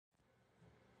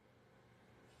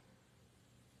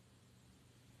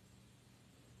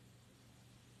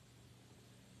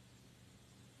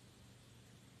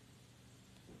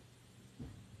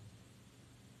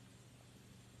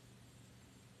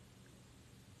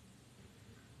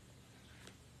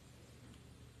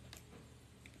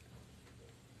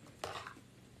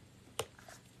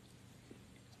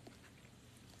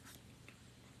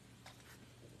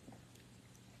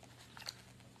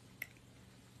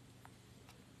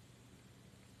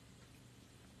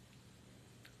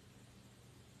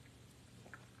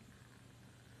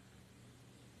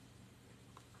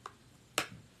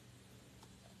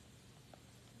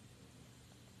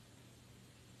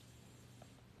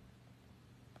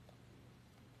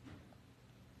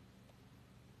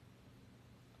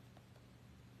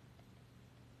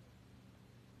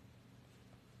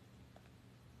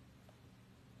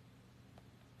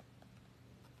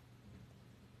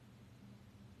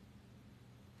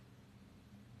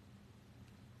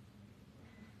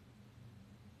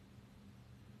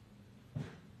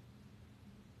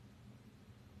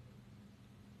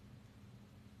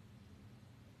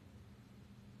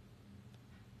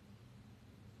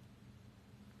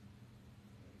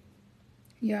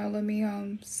Y'all, let me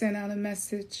send out a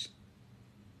message.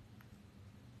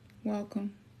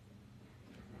 Welcome.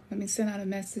 Let me send out a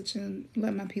message and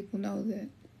let my people know that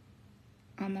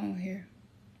I'm on here.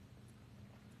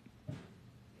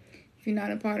 If you're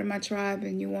not a part of my tribe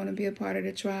and you want to be a part of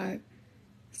the tribe,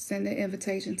 send the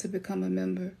invitation to become a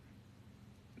member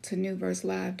to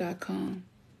newverselive.com.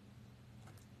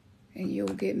 And you'll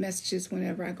get messages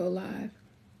whenever I go live.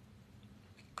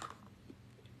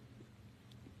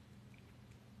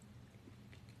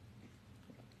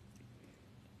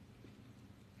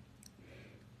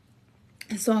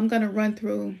 And so I'm going to run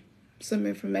through some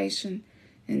information.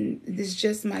 And this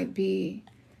just might be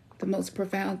the most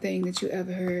profound thing that you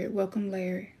ever heard. Welcome,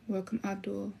 Larry. Welcome,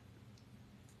 Abdul.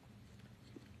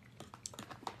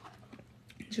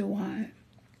 Jawad.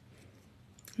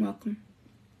 Welcome.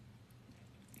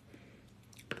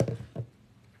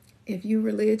 If you're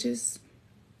religious,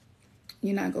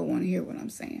 you're not going to want to hear what I'm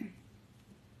saying.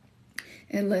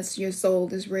 Unless your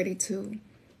soul is ready to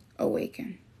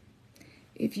awaken.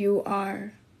 If you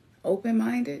are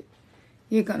open-minded,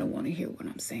 you're going to want to hear what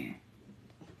I'm saying.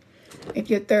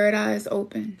 If your third eye is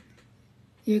open,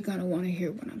 you're going to want to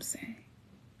hear what I'm saying.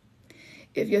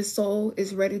 If your soul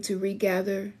is ready to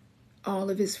regather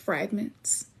all of its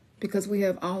fragments, because we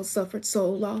have all suffered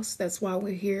soul loss, that's why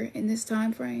we're here in this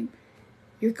time frame,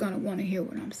 you're going to want to hear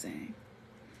what I'm saying.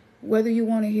 Whether you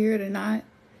want to hear it or not,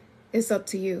 it's up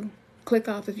to you. Click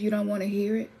off if you don't want to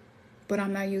hear it, but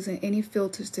I'm not using any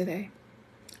filters today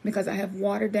because I have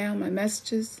watered down my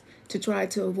messages to try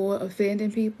to avoid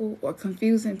offending people or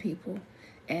confusing people.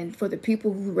 And for the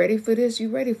people who are ready for this, you're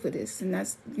ready for this. And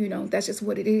that's, that's just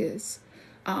what it is.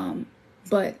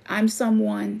 But I'm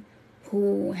someone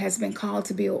who has been called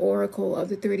to be an oracle of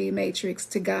the 3D matrix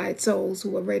to guide souls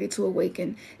who are ready to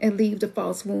awaken and leave the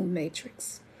false womb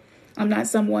matrix. I'm not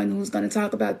someone who's going to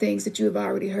talk about things that you have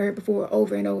already heard before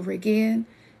over and over again,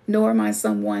 nor am I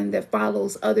someone that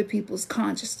follows other people's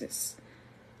consciousness.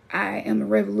 I am a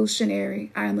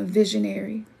revolutionary. I am a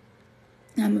visionary.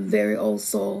 I'm a very old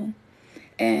soul.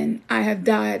 And I have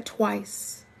died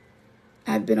twice.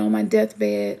 I've been on my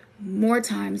deathbed more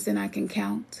times than I can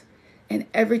count. And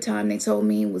every time they told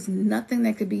me it was nothing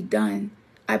that could be done,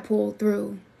 I pulled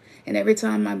through. And every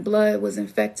time my blood was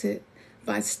infected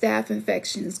by staph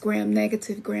infections,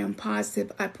 gram-negative,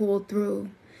 gram-positive, I pulled through.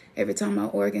 Every time my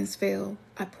organs failed,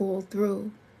 I pulled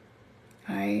through.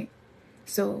 All right?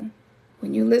 So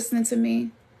when you're listening to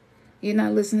me, you're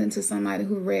not listening to somebody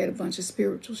who read a bunch of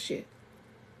spiritual shit.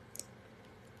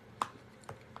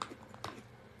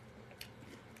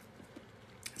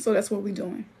 So that's what we're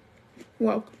doing.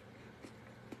 Welcome.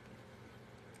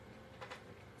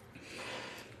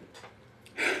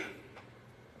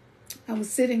 I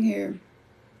was sitting here.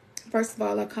 First of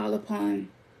all, I call upon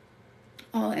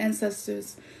all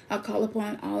ancestors. I call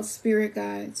upon all spirit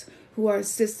guides who are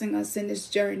assisting us in this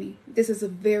journey. This is a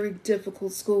very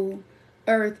difficult school.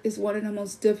 Earth is one of the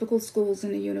most difficult schools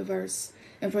in the universe.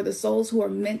 And for the souls who are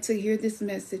meant to hear this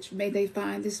message, may they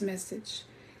find this message.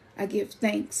 I give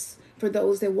thanks for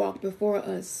those that walk before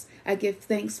us. I give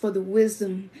thanks for the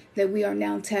wisdom that we are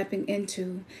now tapping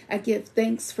into. I give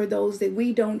thanks for those that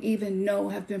we don't even know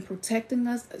have been protecting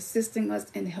us, assisting us,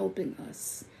 and helping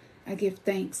us. I give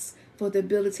thanks for the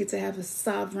ability to have a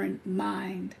sovereign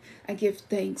mind. I give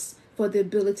thanks for the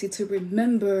ability to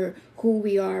remember who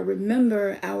we are,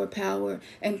 remember our power,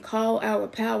 and call our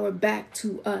power back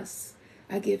to us.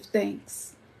 I give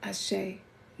thanks. Ashe,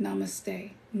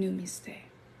 Namaste, Numiste.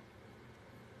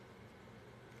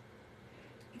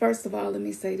 First of all, let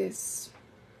me say this.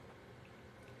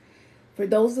 For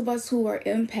those of us who are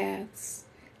empaths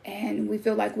and we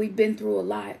feel like we've been through a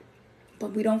lot,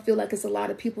 but we don't feel like it's a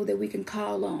lot of people that we can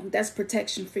call on, that's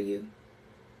protection for you.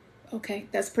 Okay,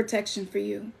 that's protection for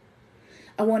you.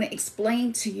 I want to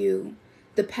explain to you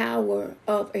the power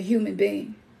of a human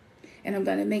being. And I'm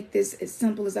going to make this as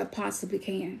simple as I possibly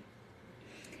can.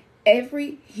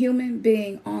 Every human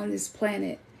being on this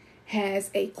planet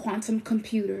has a quantum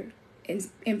computer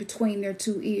in between their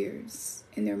two ears,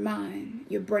 in their mind,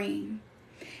 your brain.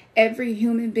 Every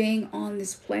human being on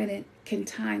this planet can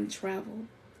time travel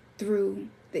through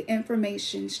the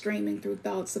information streaming through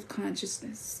thoughts of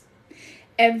consciousness.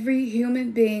 Every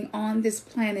human being on this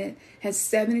planet has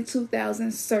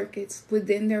 72,000 circuits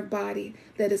within their body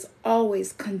that is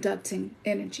always conducting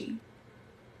energy.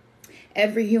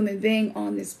 Every human being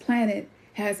on this planet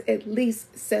has at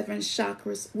least 7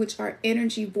 chakras, which are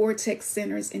energy vortex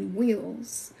centers and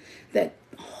wheels that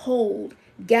hold,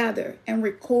 gather, and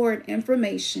record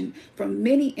information from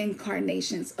many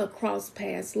incarnations across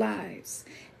past lives.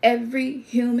 Every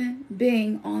human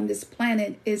being on this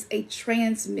planet is a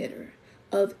transmitter,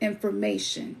 of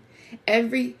information.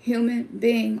 Every human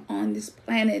being on this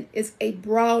planet is a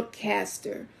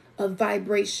broadcaster of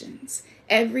vibrations.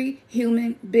 Every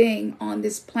human being on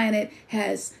this planet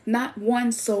has not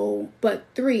one soul, but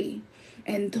three.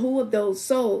 And two of those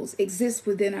souls exist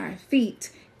within our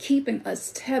feet, keeping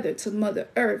us tethered to Mother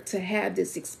Earth to have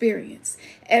this experience.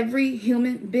 Every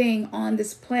human being on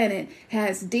this planet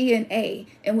has DNA,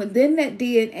 and within that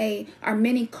DNA are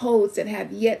many codes that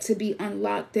have yet to be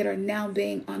unlocked that are now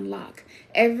being unlocked.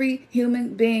 Every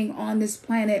human being on this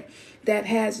planet that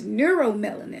has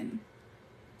neuromelanin.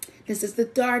 This is the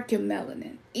darker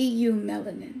melanin, EU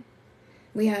melanin.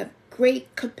 We have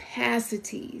great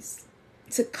capacities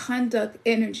to conduct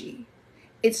energy.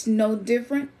 It's no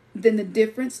different than the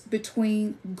difference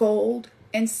between gold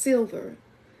and silver,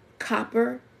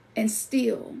 copper and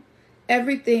steel.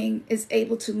 Everything is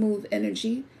able to move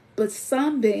energy, but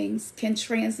some beings can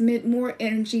transmit more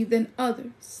energy than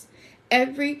others.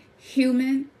 Every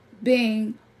human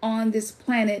being on this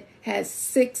planet has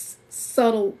 6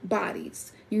 subtle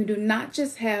bodies. You do not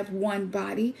just have one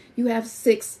body, you have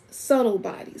 6 subtle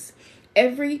bodies.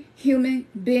 Every human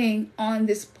being on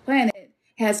this planet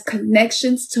has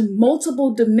connections to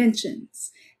multiple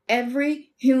dimensions.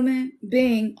 Every human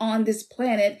being on this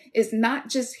planet is not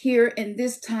just here in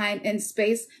this time and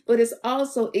space, but is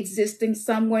also existing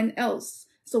somewhere else.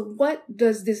 So what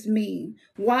does this mean?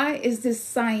 Why is this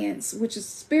science, which is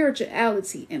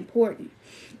spirituality, important?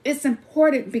 It's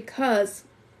important because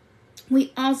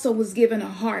we also was given a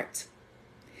heart.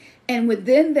 And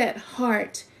within that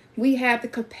heart, we have the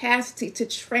capacity to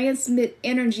transmit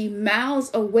energy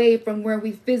miles away from where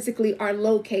we physically are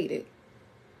located.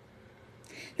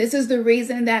 This is the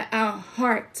reason that our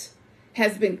heart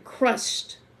has been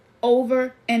crushed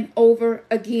over and over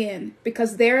again,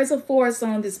 because there is a force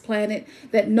on this planet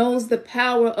that knows the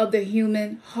power of the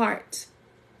human heart.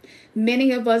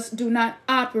 Many of us do not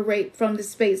operate from the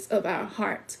space of our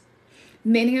heart.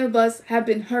 Many of us have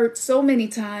been hurt so many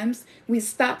times, we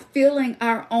stopped feeling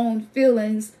our own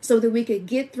feelings so that we could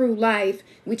get through life.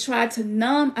 We tried to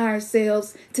numb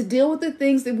ourselves to deal with the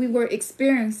things that we were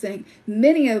experiencing.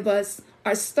 Many of us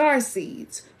are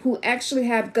starseeds who actually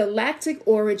have galactic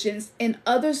origins in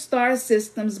other star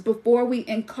systems before we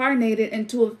incarnated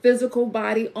into a physical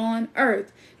body on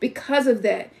Earth. Because of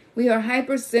that, we are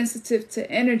hypersensitive to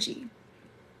energy.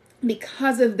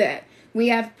 Because of that, we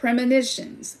have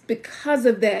premonitions. Because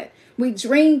of that, we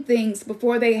dream things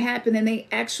before they happen and they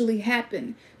actually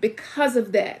happen. Because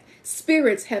of that,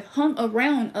 spirits have hung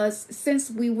around us since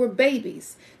we were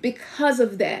babies. Because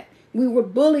of that, we were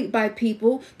bullied by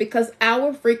people because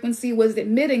our frequency was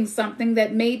emitting something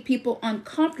that made people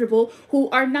uncomfortable who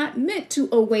are not meant to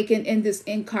awaken in this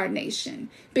incarnation.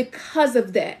 Because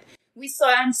of that, we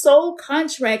signed soul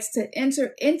contracts to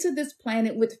enter into this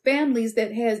planet with families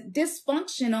that has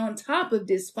dysfunction on top of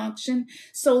dysfunction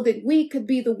so that we could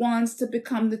be the ones to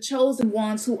become the chosen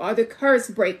ones who are the curse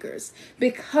breakers.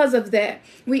 Because of that,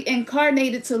 we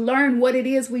incarnated to learn what it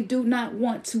is we do not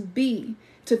want to be,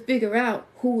 to figure out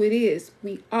who it is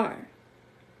we are.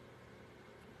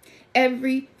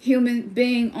 Every human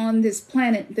being on this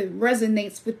planet that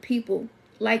resonates with people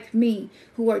like me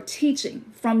who are teaching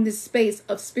from this space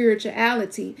of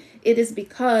spirituality, it is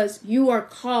because you are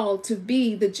called to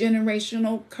be the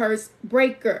generational curse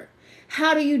breaker.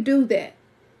 How do you do that?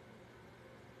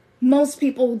 Most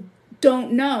people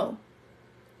don't know.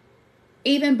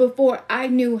 Even before I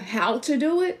knew how to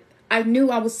do it, I knew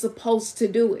I was supposed to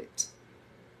do it.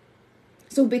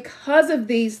 So because of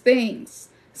these things,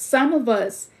 some of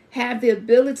us have the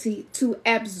ability to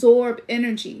absorb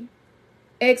energy.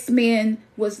 X-Men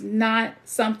was not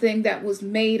something that was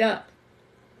made up.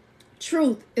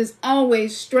 Truth is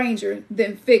always stranger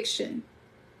than fiction.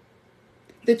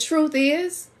 The truth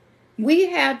is, we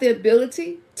have the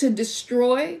ability to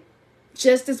destroy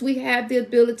just as we have the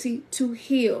ability to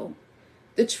heal.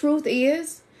 The truth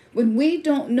is, when we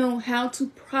don't know how to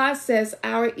process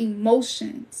our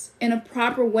emotions in a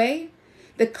proper way,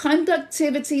 the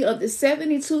conductivity of the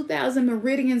 72,000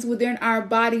 meridians within our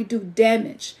body do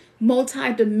damage.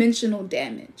 Multi-dimensional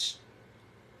damage.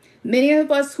 Many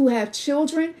of us who have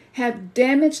children have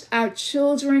damaged our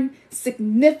children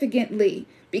significantly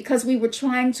because we were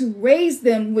trying to raise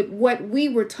them with what we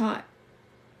were taught.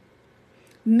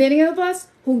 Many of us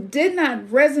who did not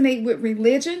resonate with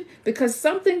religion because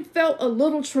something felt a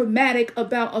little traumatic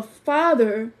about a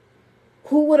father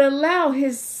who would allow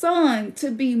his son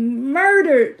to be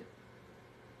murdered,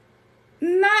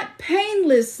 not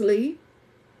painlessly,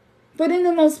 but in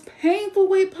the most painful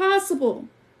way possible.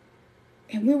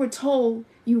 And we were told,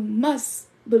 you must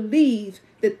believe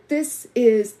that this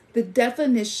is the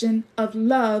definition of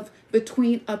love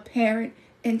between a parent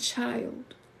and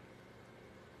child.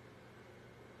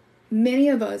 Many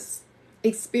of us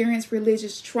experience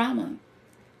religious trauma,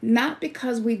 not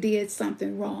because we did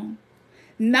something wrong,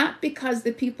 not because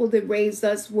the people that raised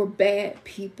us were bad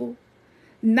people,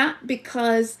 not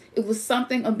because it was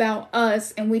something about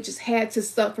us and we just had to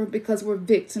suffer because we're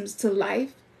victims to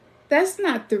life. That's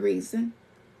not the reason.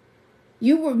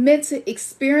 You were meant to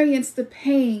experience the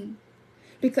pain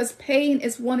because pain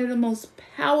is one of the most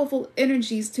powerful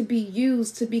energies to be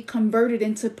used to be converted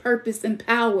into purpose and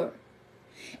power.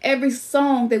 Every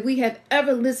song that we have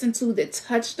ever listened to that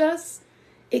touched us,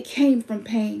 it came from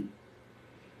pain.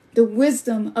 The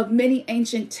wisdom of many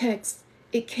ancient texts,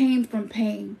 it came from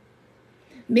pain.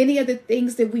 Many of the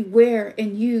things that we wear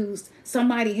and use,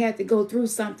 somebody had to go through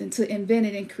something to invent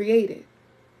it and create it.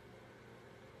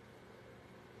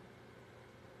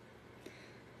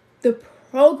 The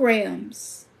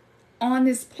programs on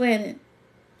this planet,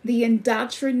 the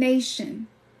indoctrination,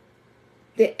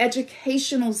 the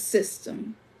educational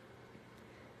system,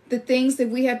 the things that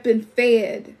we have been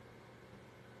fed.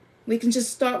 We can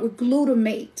just start with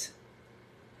glutamate.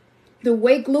 The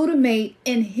way glutamate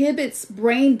inhibits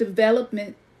brain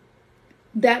development,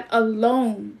 that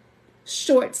alone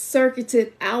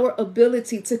short-circuited our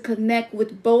ability to connect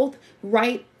with both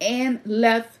right and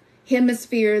left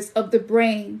hemispheres of the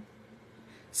brain.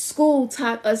 School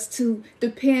taught us to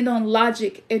depend on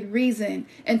logic and reason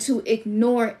and to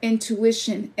ignore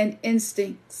intuition and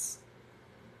instincts.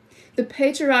 The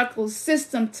patriarchal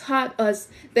system taught us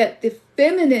that the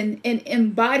feminine and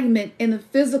embodiment in the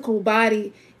physical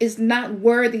body is not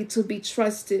worthy to be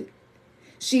trusted.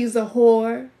 She's a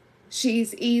whore.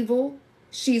 She's evil.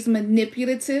 She's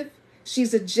manipulative.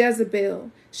 She's a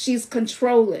Jezebel. She's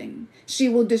controlling. She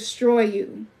will destroy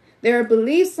you. There are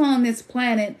beliefs on this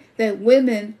planet that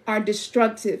women are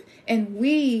destructive, and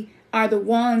we are the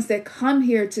ones that come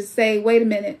here to say, wait a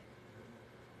minute.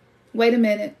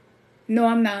 No,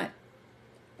 I'm not.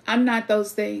 I'm not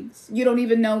those things. You don't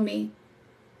even know me.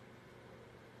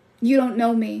 You don't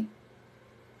know me.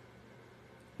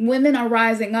 Women are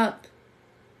rising up.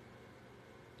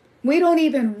 We don't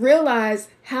even realize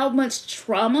how much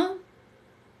trauma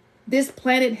this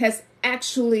planet has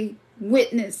actually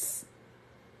witnessed.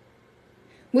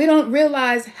 We don't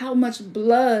realize how much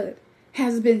blood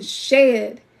has been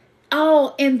shed,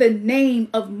 all in the name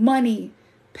of money,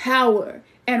 power,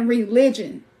 and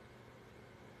religion.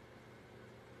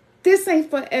 This ain't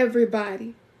for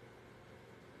everybody,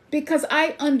 because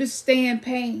I understand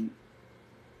pain.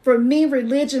 For me,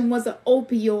 religion was an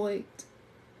opioid.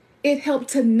 It helped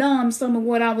to numb some of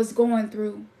what I was going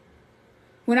through.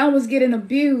 When I was getting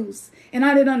abused and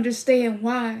I didn't understand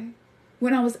why.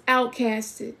 When I was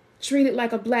outcasted, treated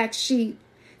like a black sheep,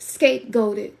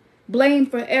 scapegoated,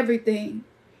 blamed for everything,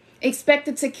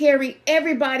 expected to carry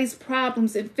everybody's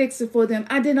problems and fix it for them.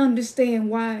 I didn't understand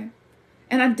why.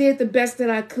 And I did the best that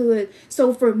I could.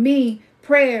 So for me,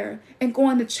 prayer and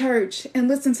going to church and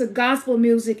listening to gospel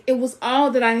music, it was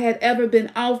all that I had ever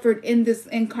been offered in this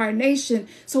incarnation.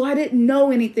 So I didn't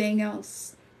know anything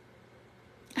else.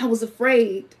 I was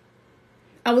afraid.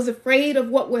 I was afraid of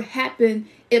what would happen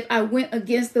if I went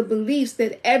against the beliefs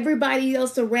that everybody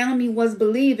else around me was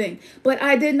believing. But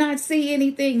I did not see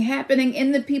anything happening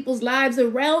in the people's lives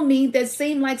around me that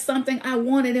seemed like something I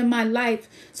wanted in my life.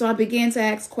 So I began to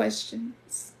ask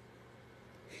questions.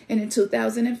 And in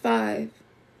 2005,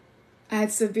 I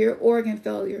had severe organ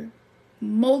failure,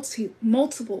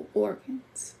 multiple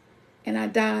organs, and I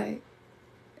died.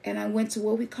 And I went to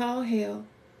what we call hell.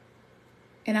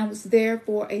 And I was there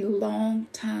for a long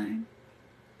time.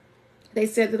 They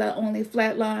said that I only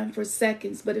flatlined for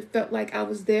seconds, but it felt like I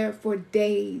was there for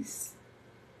days.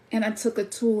 And I took a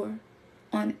tour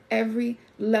on every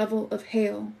level of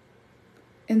hell.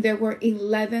 And there were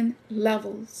 11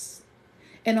 levels.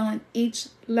 And on each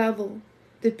level,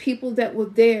 the people that were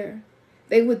there,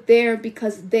 they were there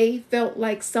because they felt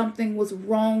like something was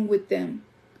wrong with them.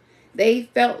 They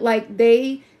felt like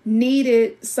they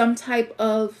needed some type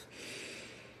of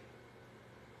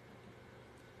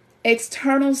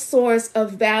external source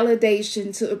of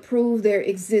validation to approve their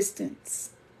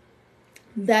existence.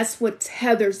 That's what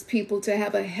tethers people to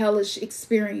have a hellish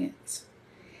experience.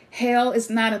 Hell is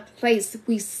not a place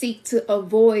we seek to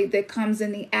avoid that comes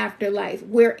in the afterlife.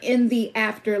 We're in the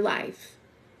afterlife.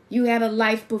 You had a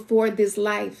life before this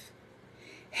life.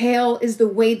 Hell is the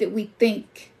way that we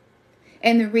think.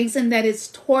 And the reason that it's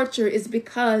torture is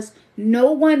because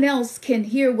no one else can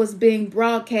hear what's being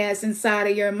broadcast inside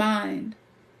of your mind.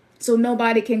 So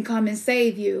nobody can come and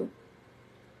save you.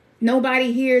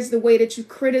 Nobody hears the way that you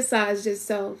criticize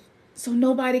yourself, so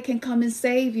nobody can come and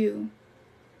save you.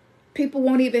 People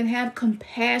won't even have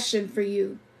compassion for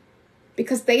you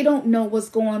because they don't know what's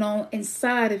going on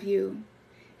inside of you.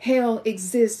 Hell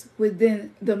exists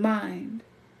within the mind.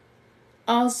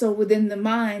 Also within the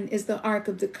mind is the Ark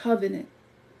of the Covenant.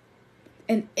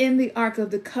 And in the Ark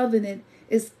of the Covenant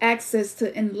is access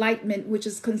to enlightenment, which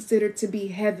is considered to be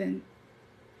heaven.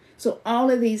 So all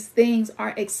of these things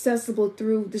are accessible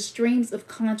through the streams of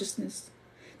consciousness,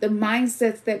 the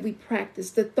mindsets that we practice,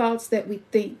 the thoughts that we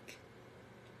think.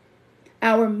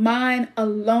 Our mind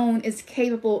alone is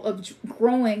capable of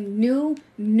growing new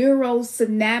neural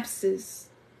synapses.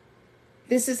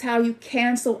 This is how you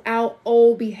cancel out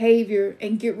old behavior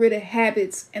and get rid of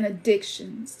habits and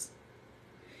addictions.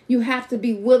 You have to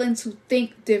be willing to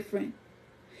think different.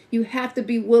 You have to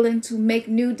be willing to make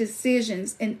new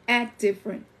decisions and act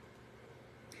different.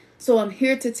 So I'm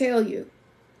here to tell you,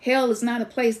 hell is not a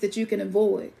place that you can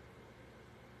avoid.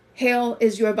 Hell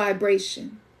is your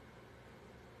vibration.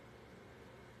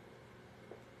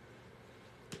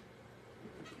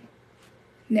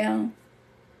 Now,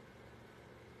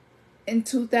 in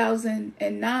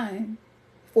 2009,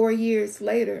 4 years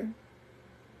later,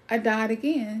 I died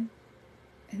again.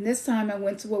 And this time I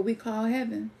went to what we call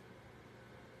heaven.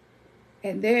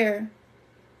 And there,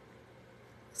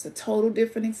 it's a total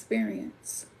different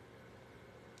experience.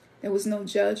 There was no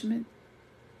judgment.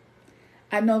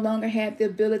 I no longer had the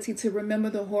ability to remember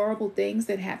the horrible things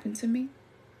that happened to me.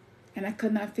 And I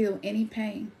could not feel any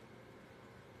pain.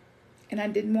 And I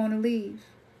didn't want to leave.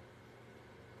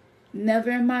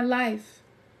 Never in my life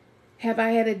have I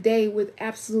had a day with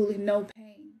absolutely no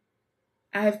pain.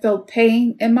 I have felt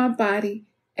pain in my body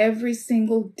every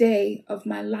single day of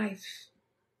my life.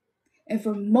 And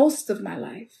for most of my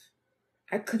life,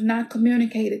 I could not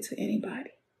communicate it to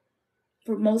anybody.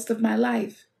 For most of my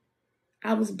life,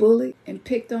 I was bullied and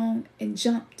picked on and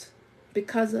jumped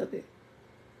because of it.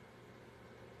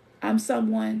 I'm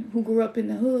someone who grew up in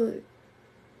the hood,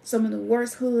 some of the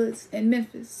worst hoods in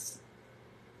Memphis,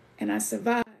 and I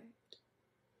survived.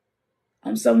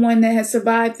 I'm someone that has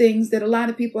survived things that a lot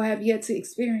of people have yet to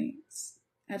experience.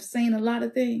 I've seen a lot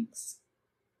of things.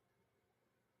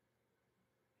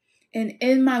 And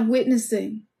in my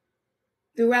witnessing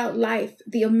throughout life,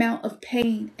 the amount of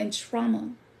pain and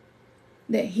trauma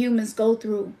that humans go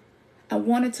through, I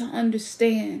wanted to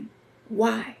understand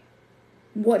why.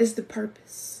 What is the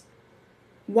purpose?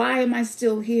 Why am I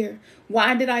still here?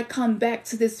 Why did I come back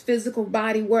to this physical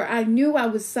body where I knew I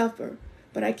would suffer,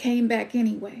 but I came back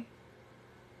anyway?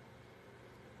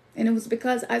 And it was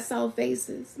because I saw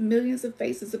faces, millions of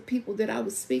faces of people that I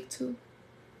would speak to,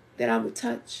 that I would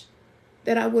touch,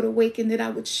 that I would awaken, that I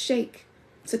would shake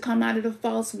to come out of the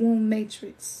false womb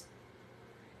matrix.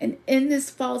 And in this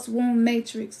false womb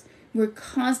matrix, we're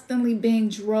constantly being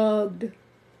drugged.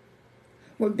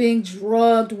 We're being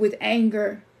drugged with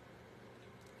anger.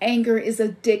 Anger is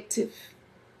addictive.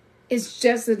 It's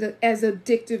just as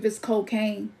addictive as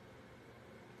cocaine.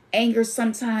 Anger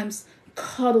sometimes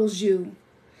cuddles you.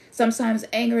 Sometimes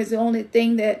anger is the only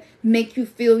thing that make you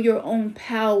feel your own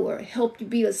power, help you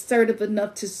be assertive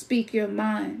enough to speak your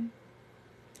mind.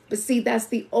 But see, that's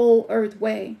the old earth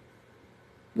way.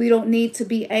 We don't need to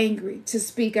be angry to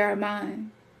speak our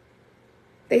mind.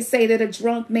 They say that a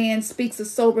drunk man speaks a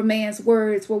sober man's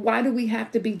words. Well, why do we have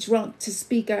to be drunk to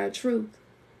speak our truth?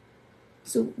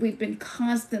 So we've been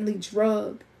constantly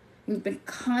drugged. We've been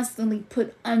constantly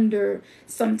put under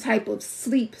some type of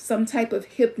sleep, some type of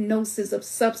hypnosis of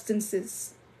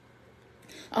substances.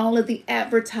 All of the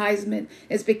advertisement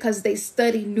is because they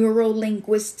study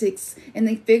neurolinguistics and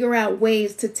they figure out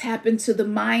ways to tap into the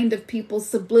mind of people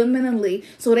subliminally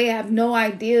so they have no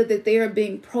idea that they are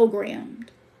being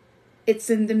programmed. It's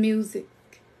in the music.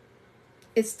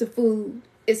 It's the food.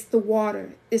 It's the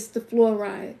water. It's the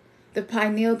fluoride. The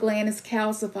pineal gland is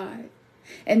calcified.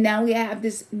 And now we have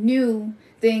this new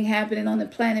thing happening on the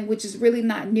planet, which is really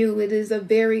not new. It is a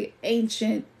very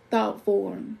ancient thought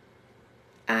form.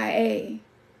 IA.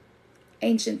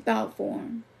 Ancient thought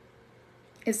form.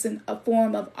 It's a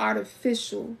form of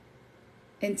artificial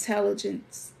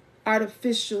intelligence,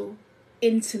 artificial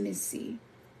intimacy.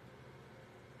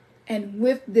 And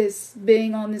with this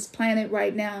being on this planet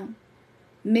right now,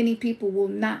 many people will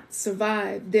not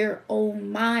survive their own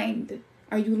mind.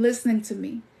 Are you listening to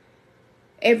me?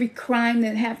 Every crime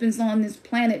that happens on this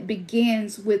planet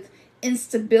begins with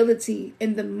instability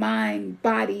in the mind,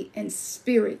 body, and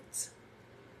spirit.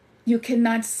 You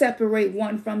cannot separate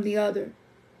one from the other.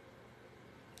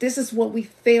 This is what we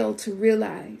fail to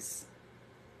realize.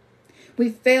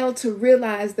 We fail to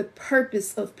realize the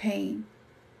purpose of pain.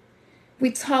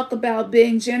 We talk about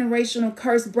being generational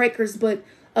curse breakers, but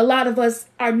a lot of us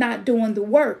are not doing the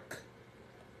work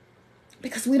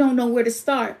because we don't know where to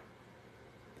start.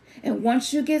 And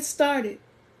once you get started,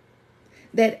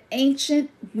 that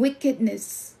ancient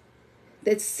wickedness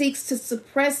that seeks to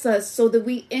suppress us so that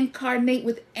we incarnate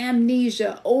with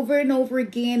amnesia over and over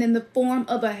again in the form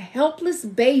of a helpless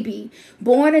baby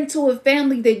born into a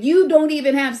family that you don't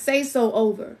even have say-so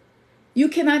over. You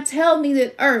cannot tell me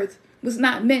that earth was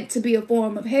not meant to be a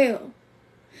form of hell.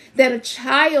 That a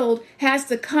child has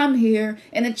to come here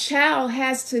and a child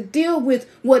has to deal with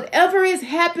whatever is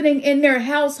happening in their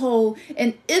household.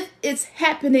 And if it's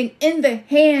happening in the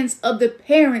hands of the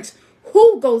parents,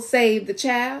 who go save the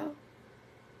child?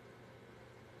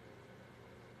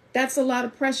 That's a lot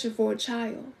of pressure for a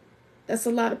child. That's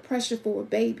a lot of pressure for a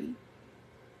baby.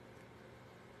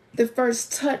 The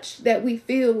first touch that we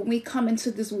feel when we come into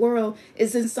this world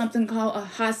is in something called a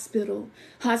hospital.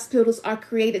 Hospitals are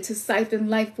created to siphon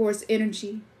life force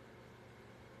energy,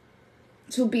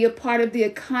 to be a part of the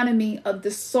economy of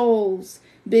the souls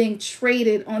being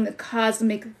traded on the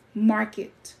cosmic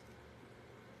market.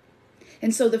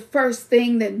 And so the first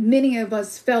thing that many of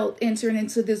us felt entering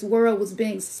into this world was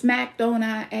being smacked on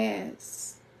our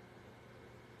ass.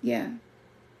 Yeah.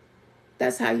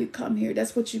 That's how you come here.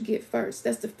 That's what you get first.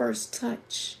 That's the first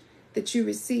touch that you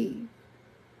receive.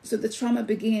 So the trauma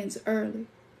begins early.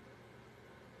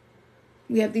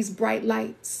 We have these bright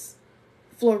lights,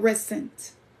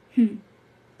 fluorescent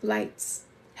lights.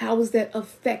 How is that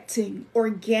affecting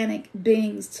organic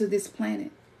beings to this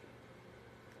planet?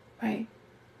 Right?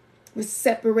 We're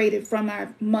separated from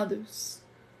our mothers.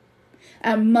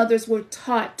 Our mothers were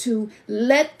taught to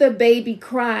let the baby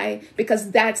cry because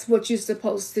that's what you're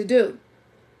supposed to do.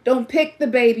 Don't pick the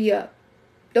baby up.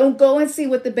 Don't go and see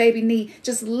what the baby needs.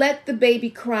 Just let the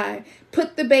baby cry.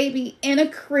 Put the baby in a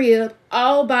crib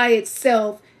all by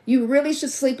itself. You really should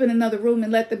sleep in another room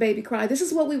and let the baby cry. This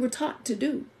is what we were taught to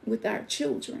do with our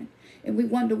children. And we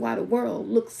wonder why the world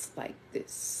looks like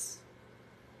this.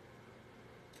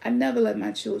 I never let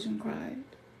my children cry.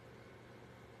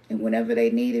 And whenever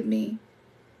they needed me,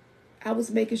 I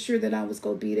was making sure that I was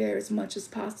going to be there as much as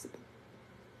possible.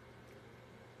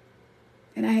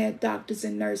 And I had doctors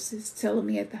and nurses telling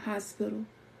me at the hospital,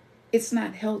 it's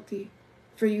not healthy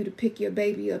for you to pick your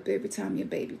baby up every time your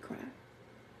baby cries.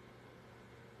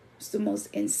 It's the most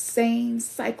insane,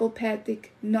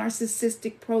 psychopathic,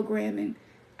 narcissistic programming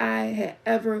I had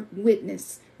ever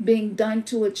witnessed being done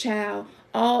to a child,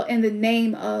 all in the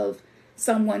name of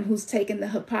someone who's taken the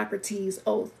Hippocrates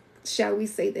oath, shall we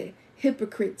say the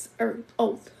hypocrite's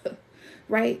oath,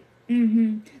 right?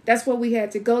 That's what we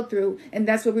had to go through, and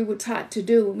that's what we were taught to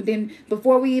do. And then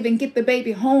before we even get the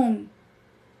baby home,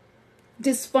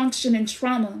 dysfunction and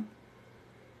trauma,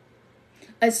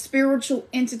 a spiritual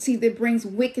entity that brings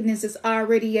wickedness is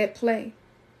already at play.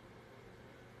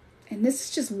 And this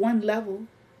is just one level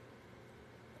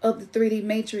of the 3D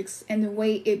matrix and the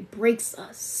way it breaks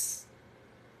us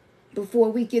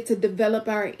before we get to develop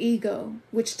our ego,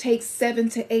 which takes 7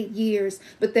 to 8 years.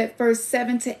 But that first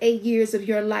 7 to 8 years of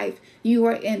your life, you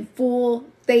are in full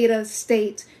theta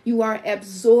state. You are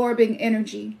absorbing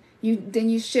energy. Then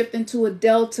you shift into a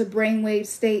delta brainwave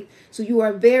state. So you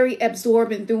are very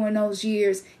absorbent during those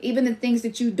years. Even the things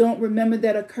that you don't remember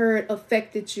that occurred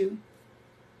affected you.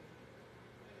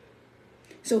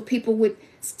 So people would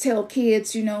tell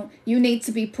kids, you need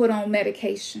to be put on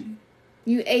medication.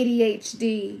 You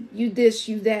ADHD, you this,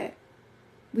 you that.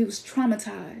 We was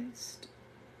traumatized.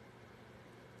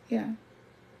 Yeah.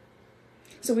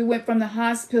 So we went from the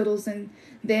hospitals, and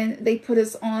then they put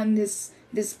us on this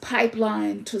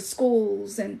pipeline to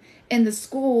schools. And in the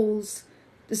schools,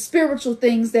 the spiritual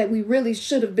things that we really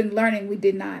should have been learning, we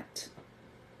did not.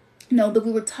 But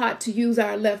we were taught to use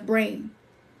our left brain,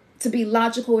 to be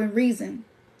logical and reason.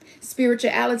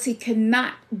 Spirituality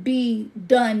cannot be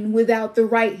done without the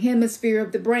right hemisphere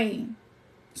of the brain.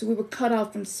 So we were cut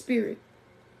off from spirit.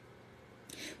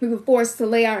 We were forced to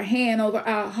lay our hand over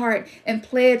our heart and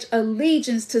pledge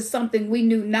allegiance to something we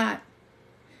knew not,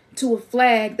 to a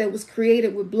flag that was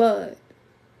created with blood,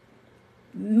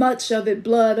 much of it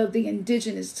blood of the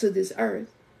indigenous to this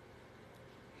earth.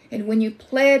 And when you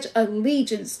pledge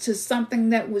allegiance to something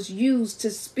that was used to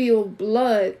spill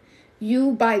blood,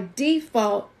 you by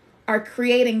default are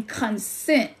creating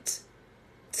consent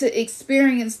to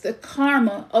experience the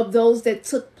karma of those that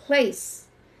took place,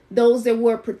 those that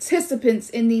were participants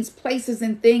in these places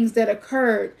and things that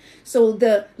occurred. So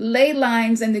the ley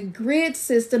lines and the grid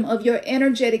system of your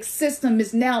energetic system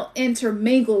is now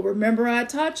intermingled. Remember, I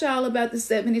taught y'all about the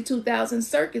 72,000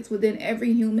 circuits within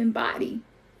every human body.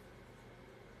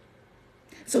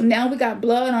 So now we got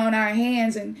blood on our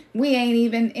hands and we ain't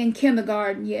even in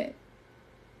kindergarten yet.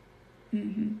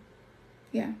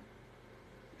 Yeah.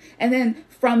 And then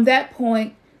from that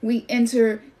point, we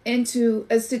enter into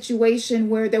a situation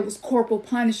where there was corporal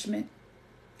punishment.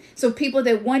 So people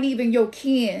that weren't even your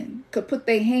kin could put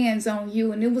their hands on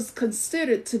you, and it was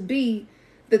considered to be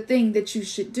the thing that you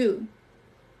should do.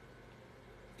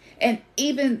 And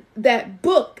even that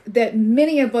book that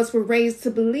many of us were raised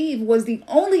to believe was the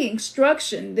only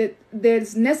instruction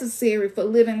that's necessary for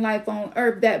living life on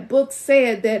earth. That book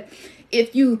said that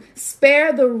if you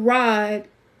spare the rod,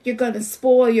 you're going to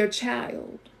spoil your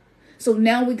child. So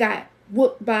now we got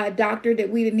whooped by a doctor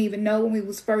that we didn't even know when we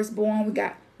was first born. We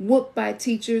got whooped by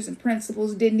teachers and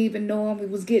principals, didn't even know them. We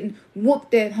was getting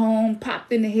whooped at home,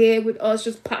 popped in the head with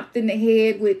ushers, popped in the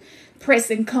head with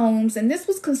pressing combs. And this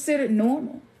was considered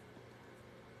normal.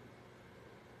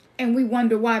 And we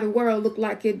wonder why the world looked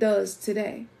like it does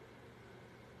today.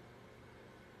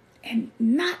 And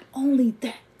not only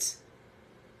that,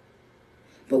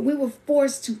 but we were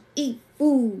forced to eat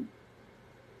food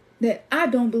that I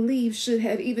don't believe should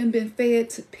have even been fed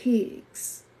to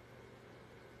pigs.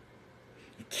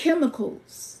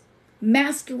 Chemicals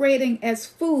masquerading as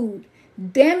food,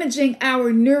 damaging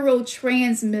our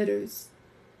neurotransmitters,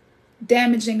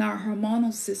 damaging our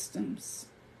hormonal systems.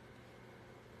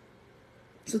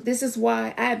 So this is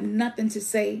why I have nothing to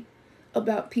say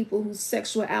about people whose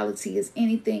sexuality is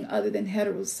anything other than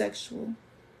heterosexual.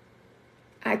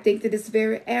 I think that it's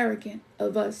very arrogant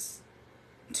of us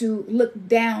to look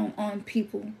down on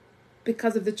people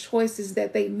because of the choices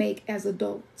that they make as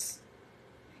adults.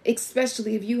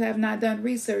 Especially if you have not done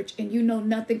research and you know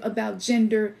nothing about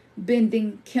gender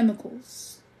bending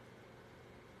chemicals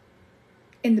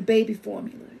in the baby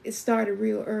formula. It started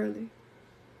real early.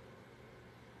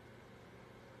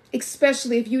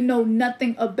 Especially if you know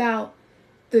nothing about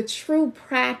the true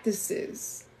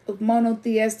practices of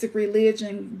monotheistic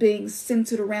religion being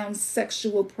centered around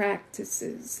sexual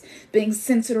practices, being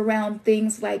centered around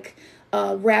things like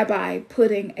a rabbi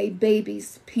putting a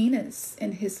baby's penis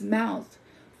in his mouth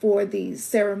for the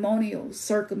ceremonial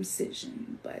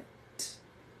circumcision. But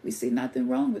we see nothing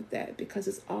wrong with that because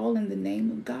it's all in the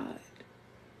name of God.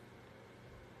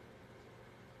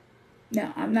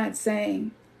 Now, I'm not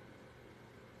saying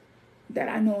that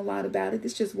I know a lot about it.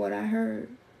 It's just what I heard.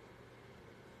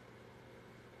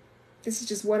 This is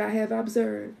just what I have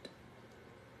observed.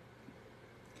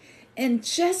 And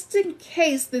just in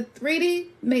case the 3D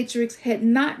matrix had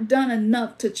not done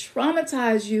enough to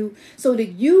traumatize you so that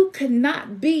you could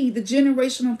not be the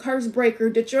generational curse breaker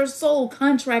that your soul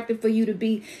contracted for you to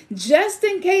be, just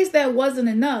in case that wasn't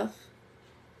enough,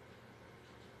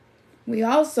 we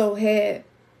also had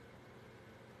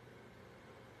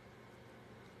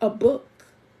a book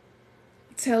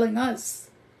telling us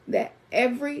that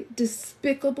every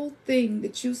despicable thing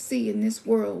that you see in this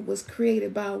world was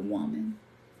created by a woman.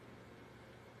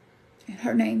 And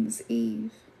her name is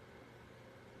Eve.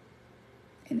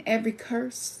 And every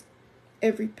curse,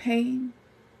 every pain,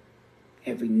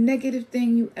 every negative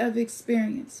thing you ever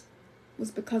experienced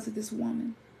was because of this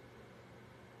woman.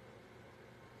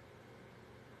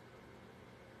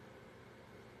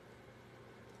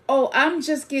 Oh, I'm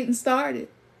just getting started.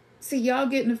 See, y'all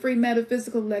getting a free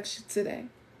metaphysical lecture today.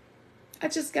 I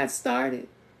just got started.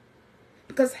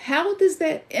 Because how does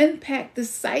that impact the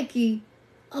psyche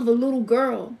of a little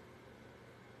girl?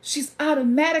 She's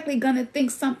automatically going to think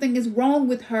something is wrong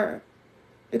with her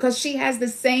because she has the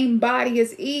same body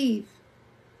as Eve.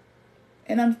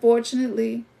 And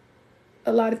unfortunately,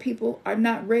 a lot of people are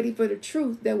not ready for the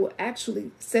truth that will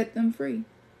actually set them free.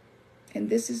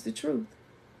 And this is the truth.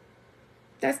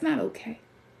 That's not okay.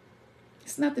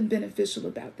 There's nothing beneficial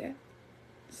about that.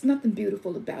 There's nothing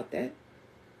beautiful about that.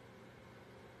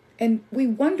 And we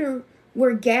wonder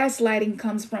where gaslighting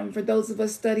comes from for those of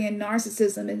us studying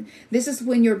narcissism. And this is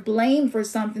when you're blamed for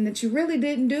something that you really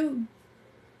didn't do.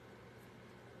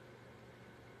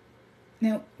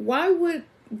 Now, why would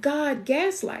God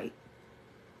gaslight?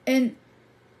 And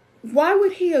why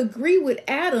would he agree with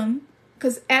Adam?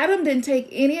 Because Adam didn't take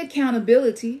any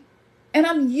accountability. And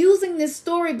I'm using this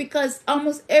story because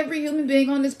almost every human being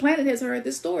on this planet has heard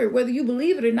this story. Whether you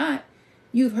believe it or not,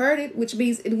 you've heard it, which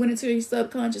means it went into your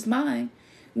subconscious mind,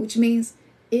 which means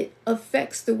it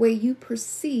affects the way you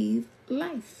perceive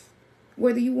life,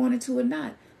 whether you want it to or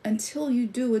not, until you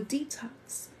do a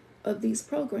detox of these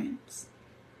programs.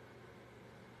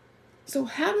 So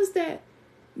how does that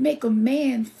make a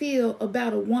man feel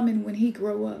about a woman when he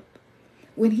grow up,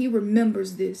 when he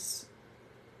remembers this?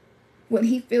 When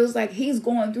he feels like he's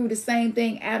going through the same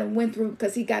thing Adam went through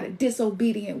because he got a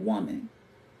disobedient woman.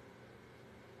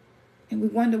 And we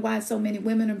wonder why so many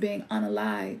women are being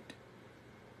unalived.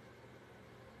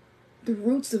 The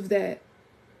roots of that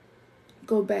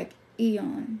go back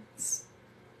eons.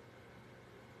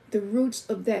 The roots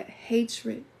of that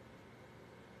hatred.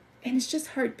 And it's just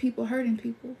hurting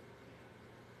people.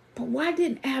 But why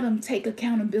didn't Adam take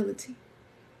accountability?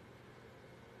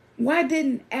 Why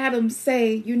didn't Adam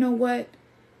say, you know what?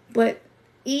 But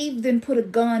Eve didn't put a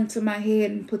gun to my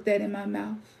head and put that in my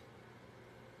mouth.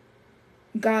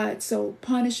 God, so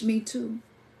punish me too.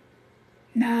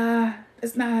 Nah,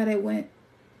 that's not how that went.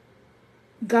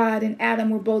 God and Adam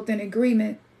were both in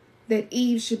agreement that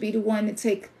Eve should be the one to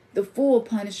take the full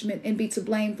punishment and be to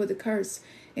blame for the curse.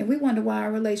 And we wonder why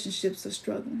our relationships are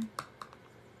struggling.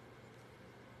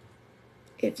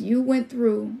 If you went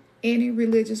through any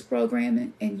religious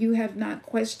programming and you have not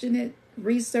questioned it,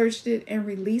 researched it, and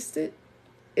released it,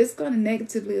 it's going to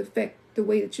negatively affect the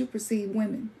way that you perceive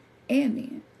women and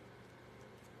men.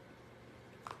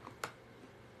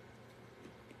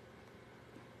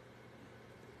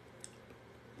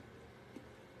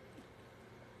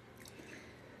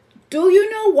 Do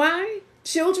you know why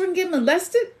children get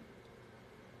molested?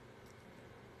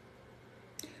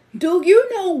 Do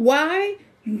you know why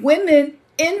women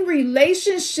in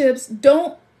relationships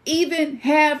don't even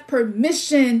have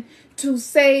permission to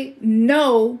say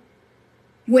no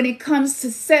when it comes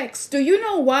to sex? Do you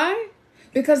know why?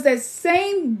 Because that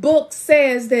same book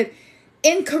says that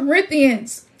in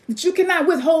Corinthians that you cannot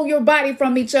withhold your body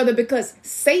from each other because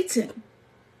Satan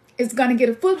is going to get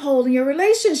a foothold in your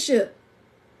relationship.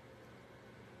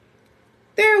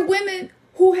 There are women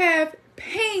who have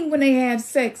pain when they have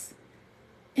sex,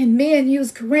 and men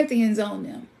use Corinthians on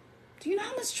them. Do you know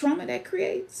how much trauma that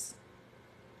creates?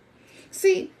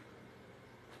 See,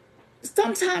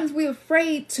 sometimes we're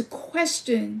afraid to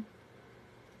question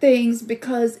things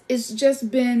because it's just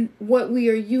been what we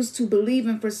are used to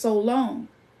believing for so long.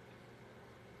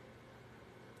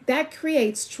 That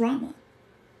creates trauma.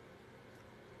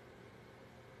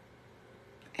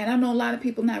 And I know a lot of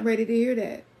people not ready to hear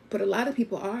that. But a lot of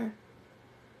people are.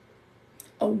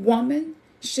 A woman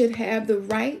should have the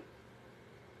right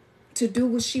to do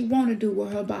what she want to do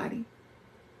with her body.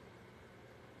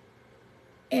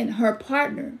 And her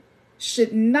partner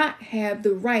should not have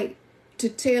the right to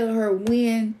tell her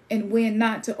when and when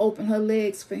not to open her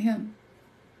legs for him.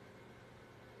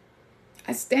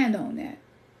 I stand on that.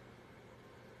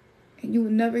 And you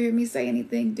will never hear me say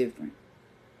anything different.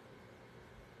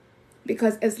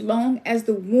 Because as long as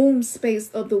the womb space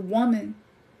of the woman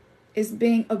is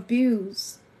being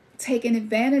abused, taken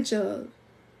advantage of,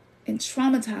 and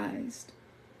traumatized,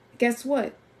 guess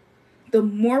what? The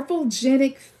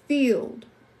morphogenic field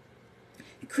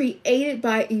created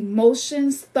by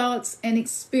emotions, thoughts, and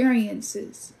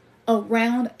experiences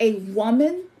around a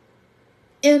woman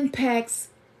impacts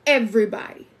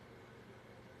everybody.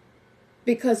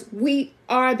 Because we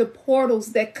are the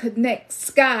portals that connect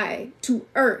sky to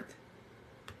earth.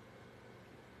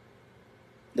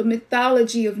 The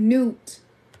mythology of Nut,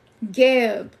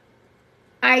 Geb,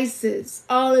 Isis,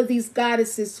 all of these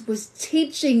goddesses was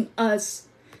teaching us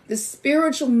the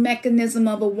spiritual mechanism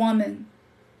of a woman.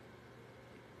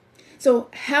 So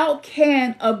how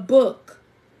can a book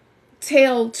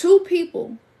tell two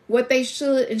people what they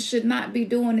should and should not be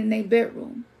doing in their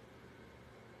bedroom?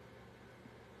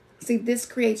 See, this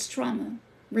creates trauma.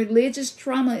 Religious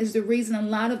trauma is the reason a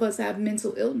lot of us have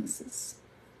mental illnesses.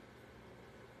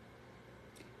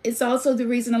 It's also the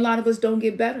reason a lot of us don't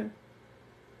get better.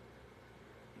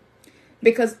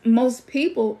 Because most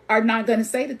people are not going to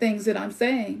say the things that I'm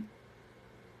saying.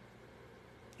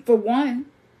 For one,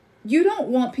 you don't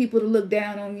want people to look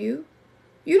down on you.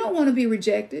 You don't want to be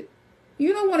rejected.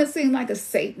 You don't want to seem like a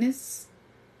Satanist.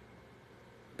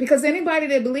 Because anybody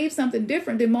that believes something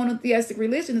different than monotheistic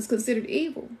religion is considered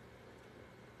evil.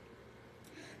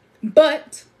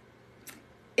 But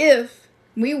if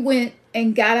we went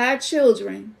and got our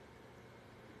children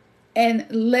and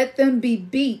let them be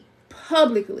beat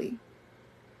publicly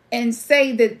and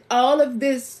say that all of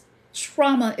this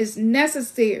trauma is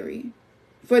necessary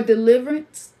for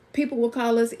deliverance, people will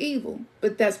call us evil.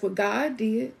 But that's what God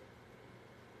did.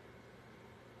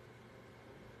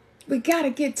 We got to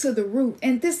get to the root.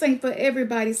 And this ain't for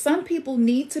everybody. Some people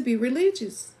need to be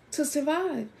religious to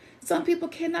survive. Some people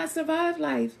cannot survive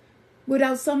life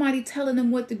without somebody telling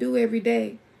them what to do every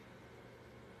day.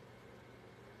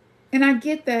 And I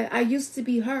get that. I used to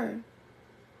be her.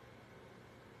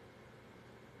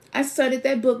 I studied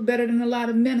that book better than a lot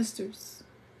of ministers.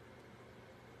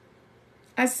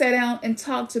 I sat down and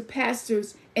talked to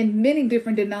pastors in many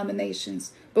different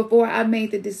denominations before I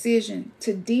made the decision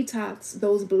to detox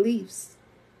those beliefs.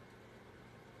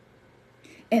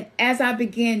 And as I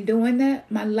began doing that,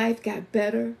 my life got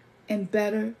better and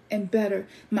better and better.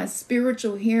 My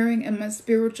spiritual hearing and my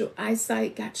spiritual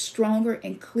eyesight got stronger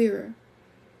and clearer.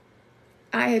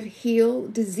 I have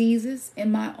healed diseases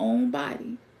in my own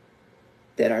body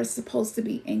that are supposed to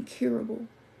be incurable.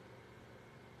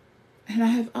 And I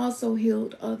have also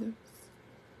healed others.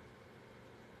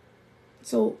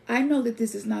 So I know that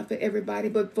this is not for everybody,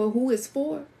 but for who it's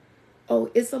for,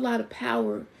 oh, it's a lot of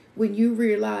power when you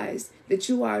realize that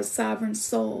you are a sovereign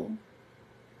soul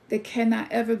that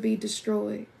cannot ever be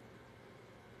destroyed.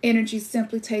 Energy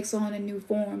simply takes on a new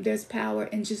form. There's power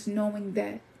in just knowing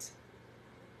that.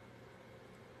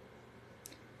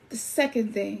 The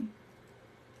second thing,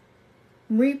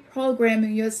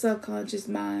 reprogramming your subconscious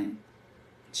mind,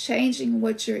 changing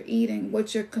what you're eating,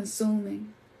 what you're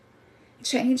consuming,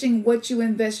 changing what you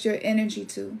invest your energy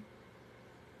to.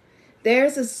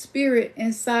 There's a spirit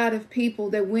inside of people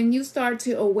that when you start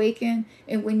to awaken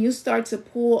and when you start to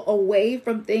pull away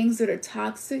from things that are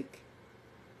toxic,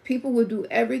 people will do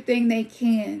everything they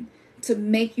can to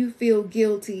make you feel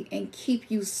guilty and keep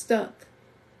you stuck.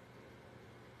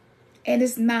 And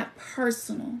it's not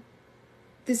personal.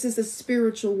 This is a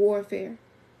spiritual warfare.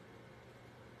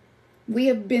 We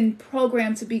have been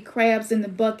programmed to be crabs in the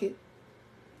bucket.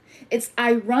 It's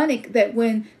ironic that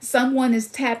when someone is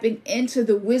tapping into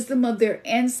the wisdom of their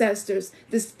ancestors,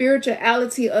 the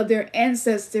spirituality of their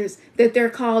ancestors, that they're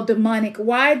called demonic.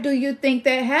 Why do you think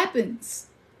that happens?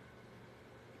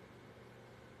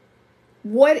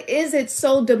 What is it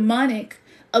so demonic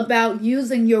about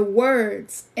using your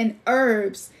words and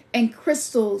herbs and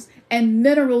crystals and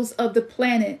minerals of the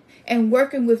planet and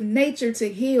working with nature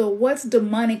to heal? What's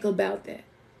demonic about that?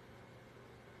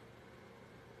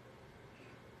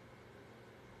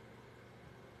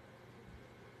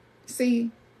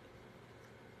 See,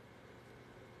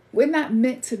 we're not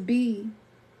meant to be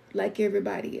like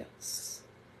everybody else.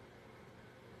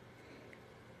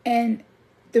 And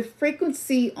the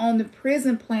frequency on the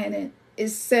prison planet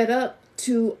is set up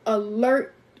to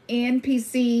alert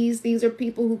NPCs. These are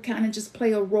people who kind of just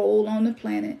play a role on the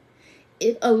planet.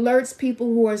 It alerts people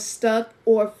who are stuck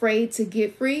or afraid to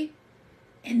get free.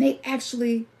 And they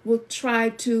actually will try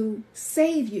to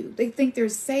save you. They think they're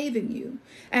saving you.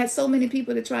 I had so many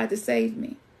people that tried to save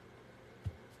me.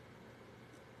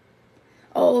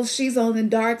 Oh, she's on the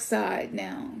dark side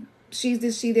now. She's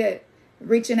this, she that,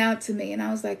 reaching out to me. And I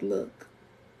was like, look,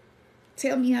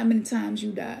 tell me how many times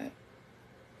you died.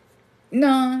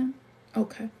 None.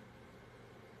 Okay.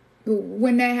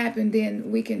 When that happened,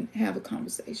 then we can have a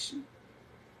conversation.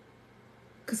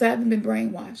 Because I haven't been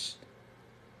brainwashed.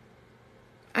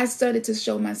 I studied to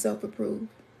show myself approved.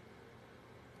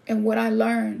 And what I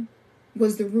learned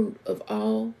was the root of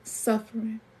all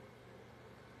suffering.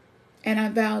 And I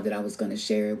vowed that I was going to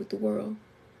share it with the world.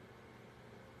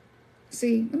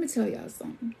 See, let me tell y'all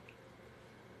something.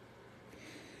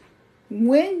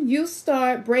 When you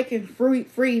start breaking free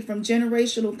from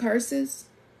generational curses,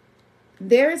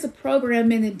 there is a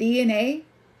program in the DNA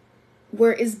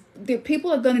where the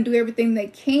people are going to do everything they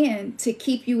can to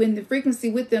keep you in the frequency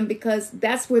with them because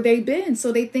that's where they've been.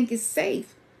 So they think it's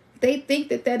safe. They think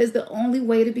that that is the only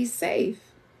way to be safe.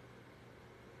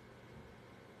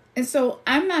 And so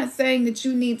I'm not saying that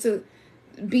you need to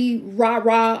be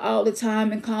rah-rah all the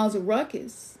time and cause a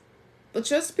ruckus.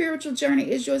 But your spiritual journey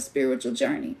is your spiritual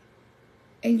journey.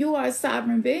 And you are a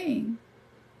sovereign being.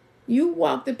 You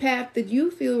walk the path that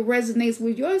you feel resonates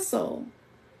with your soul.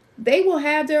 They will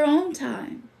have their own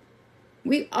time.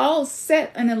 We all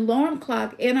set an alarm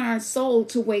clock in our soul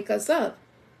to wake us up.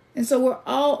 And so we're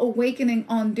all awakening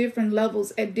on different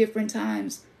levels at different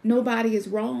times. Nobody is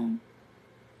wrong.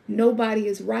 Nobody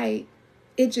is right.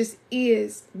 It just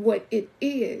is what it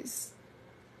is.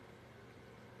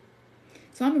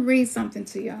 So I'm going to read something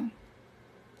to y'all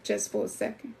just for a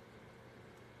second.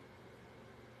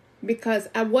 Because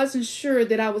I wasn't sure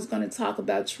that I was going to talk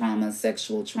about trauma,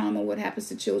 sexual trauma, what happens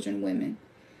to children, women.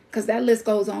 Because that list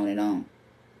goes on and on.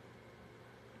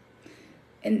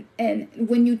 And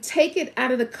when you take it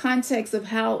out of the context of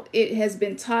how it has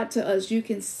been taught to us, you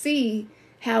can see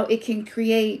how it can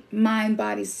create mind,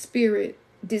 body, spirit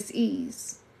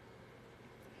dis-ease.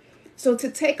 So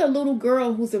to take a little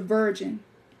girl who's a virgin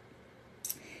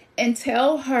and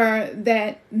tell her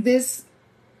that this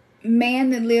man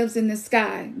that lives in the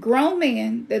sky, grown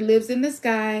man that lives in the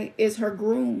sky, is her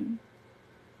groom.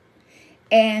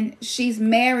 And she's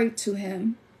married to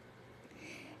him.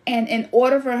 And in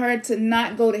order for her to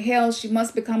not go to hell, she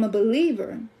must become a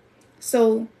believer.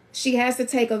 So she has to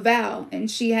take a vow and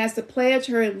she has to pledge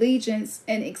her allegiance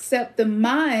and accept the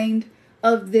mind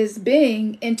of this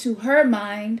being into her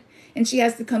mind, and she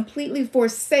has to completely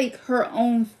forsake her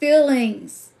own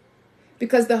feelings.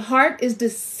 Because the heart is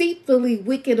deceitfully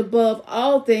wicked above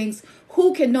all things.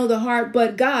 Who can know the heart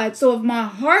but God? So if my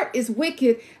heart is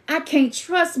wicked, I can't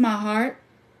trust my heart.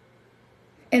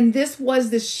 And this was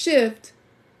the shift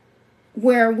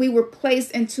where we were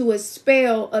placed into a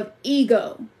spell of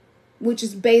ego, which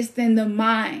is based in the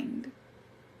mind.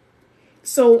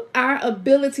 So our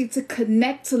ability to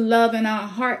connect to love in our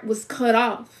heart was cut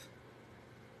off.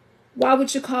 Why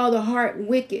would you call the heart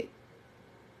wicked?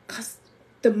 Because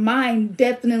the mind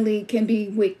definitely can be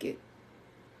wicked,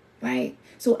 right?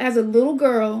 So as a little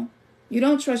girl, you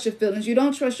don't trust your feelings. You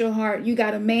don't trust your heart. You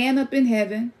got a man up in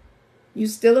heaven. You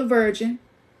still a virgin.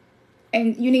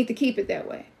 And you need to keep it that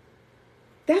way.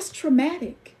 That's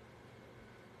traumatic.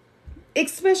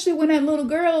 Especially when that little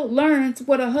girl learns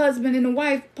what a husband and a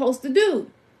wife supposed to do.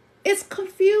 It's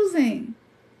confusing.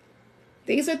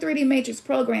 These are 3D matrix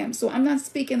programs. So I'm not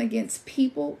speaking against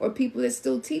people or people that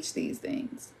still teach these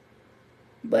things.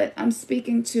 But I'm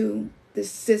speaking to the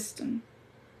system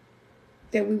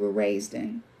that we were raised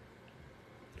in.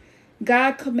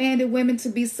 God commanded women to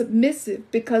be submissive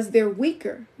because they're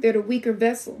weaker. They're the weaker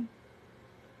vessel.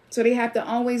 So they have to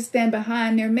always stand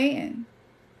behind their man.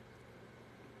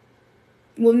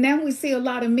 Well, now we see a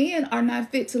lot of men are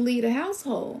not fit to lead a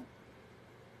household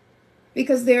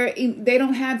because they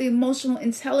don't have the emotional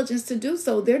intelligence to do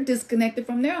so. They're disconnected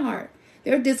from their heart.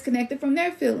 They're disconnected from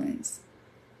their feelings.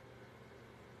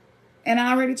 And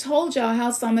I already told y'all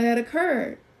how some of that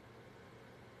occurred.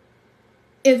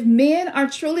 If men are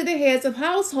truly the heads of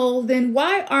household, then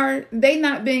why are they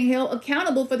not being held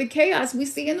accountable for the chaos we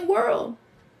see in the world?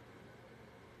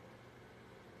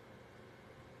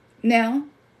 Now,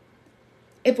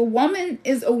 if a woman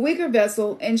is a weaker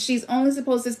vessel and she's only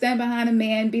supposed to stand behind a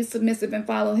man, be submissive and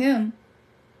follow him,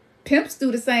 pimps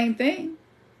do the same thing.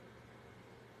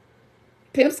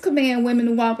 Pimps command women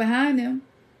to walk behind them.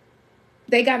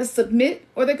 They got to submit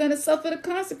or they're going to suffer the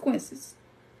consequences.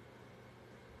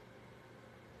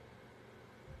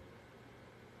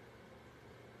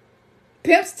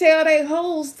 Pimps tell their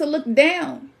hoes to look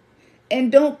down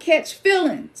and don't catch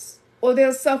feelings or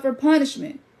they'll suffer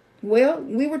punishment. Well,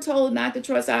 we were told not to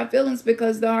trust our feelings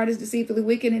because the heart is deceitfully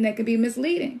wicked and that can be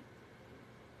misleading.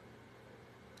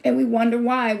 And we wonder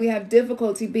why we have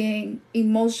difficulty being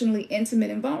emotionally intimate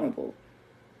and vulnerable.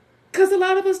 Because a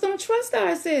lot of us don't trust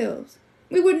ourselves.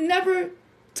 We were never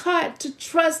taught to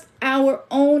trust our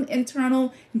own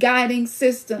internal guiding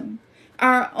system,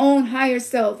 our own higher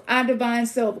self, our divine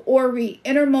self, Ori,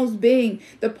 innermost being,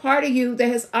 the part of you that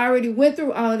has already went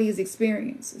through all of these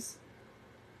experiences.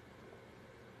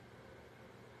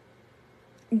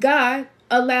 God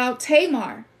allowed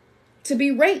Tamar to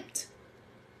be raped.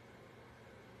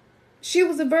 She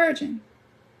was a virgin.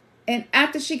 And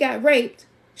after she got raped,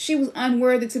 she was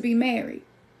unworthy to be married.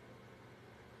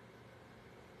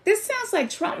 This sounds like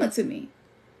trauma to me.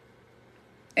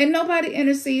 And nobody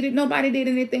interceded. Nobody did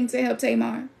anything to help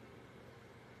Tamar.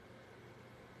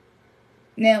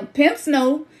 Now, pimps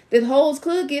know that hoes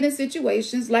could get in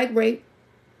situations like rape,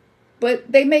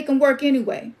 but they make them work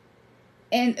anyway.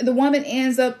 And the woman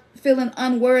ends up feeling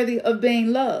unworthy of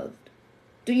being loved.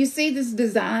 Do you see this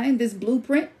design, this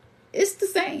blueprint? It's the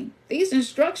same. These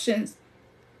instructions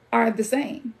are the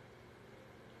same.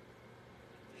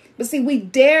 But see, we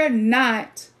dare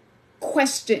not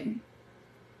question.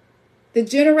 The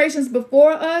generations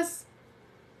before us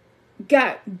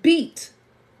got beat.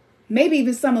 Maybe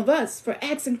even some of us for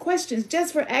asking questions,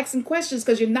 just for asking questions,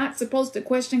 because you're not supposed to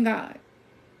question God.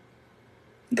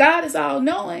 God is all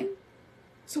knowing.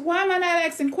 So why am I not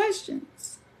asking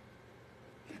questions?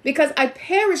 Because I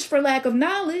perish for lack of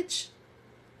knowledge.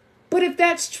 But if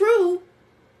that's true,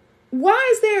 why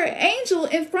is there an angel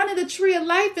in front of the tree of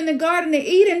life in the Garden of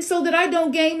Eden so that I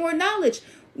don't gain more knowledge?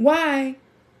 Why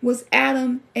was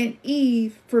Adam and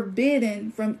Eve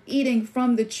forbidden from eating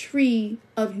from the tree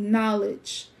of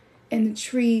knowledge and the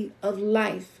tree of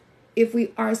life if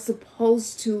we are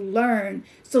supposed to learn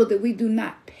so that we do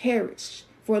not perish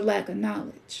for lack of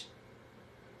knowledge?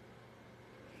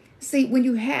 See, when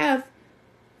you have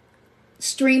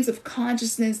streams of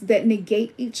consciousness that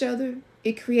negate each other,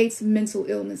 it creates mental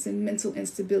illness and mental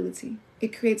instability.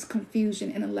 It creates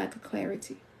confusion and a lack of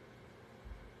clarity.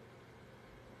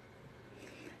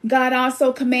 God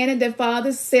also commanded that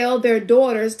fathers sell their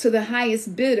daughters to the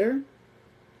highest bidder,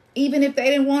 even if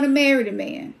they didn't want to marry the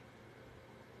man.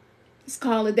 It's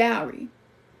called a dowry.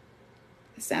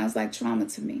 It sounds like trauma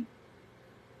to me.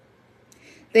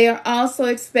 They are also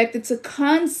expected to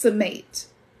consummate.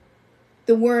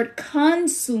 The word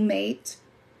consummate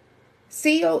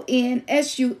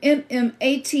CONSUMMATE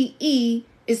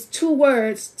is 2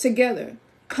 words together.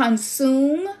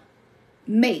 Consume,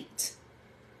 mate.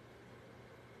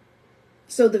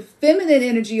 So the feminine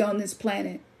energy on this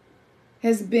planet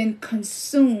has been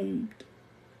consumed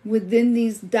within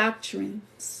these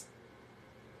doctrines.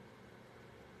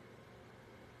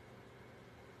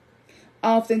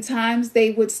 Oftentimes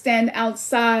they would stand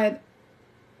outside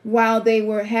while they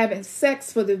were having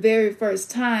sex for the very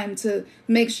first time to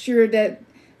make sure that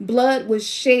blood was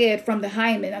shed from the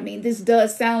hymen. I mean, this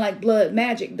does sound like blood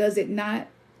magic, does it not?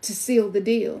 To seal the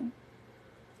deal.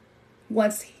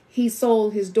 Once he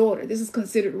sold his daughter, this is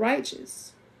considered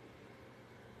righteous.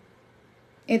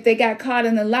 If they got caught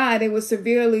in a lie, they were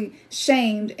severely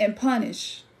shamed and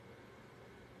punished.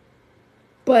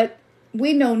 But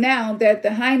we know now that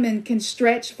the hymen can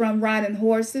stretch from riding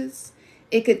horses.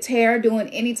 It could tear doing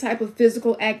any type of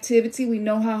physical activity. We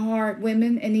know how hard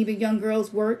women and even young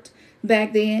girls worked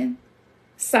back then.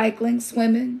 Cycling,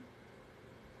 swimming.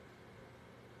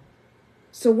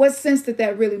 So what sense did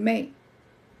that really make?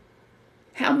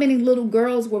 How many little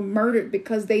girls were murdered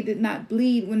because they did not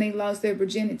bleed when they lost their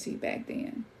virginity back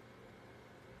then?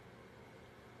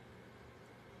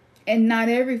 And not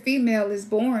every female is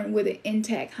born with an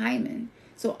intact hymen.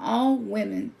 So all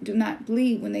women do not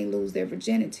bleed when they lose their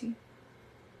virginity.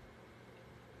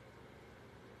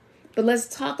 But let's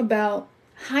talk about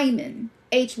hymen.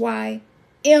 Hymen.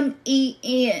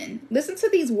 Listen to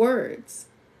these words.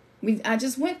 I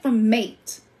just went from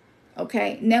mate.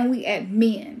 Okay, now we add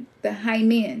men, the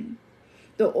hymen.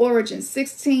 The origin,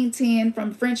 1610,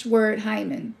 from French word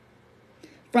hymen.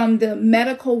 From the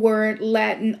medical word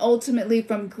Latin, ultimately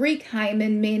from Greek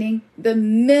hymen, meaning the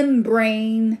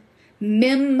membrane,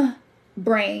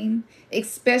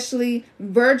 especially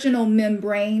virginal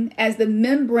membrane, as the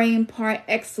membrane par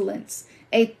excellence.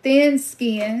 A thin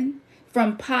skin,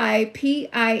 from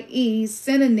P-I-E,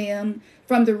 synonym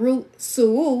from the root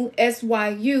su,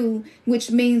 S-Y-U, which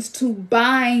means to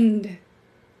bind.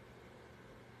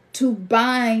 To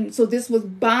bind. So this was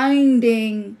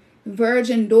binding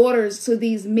virgin daughters to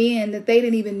these men that they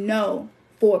didn't even know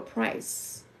for a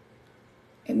price.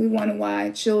 And we wonder why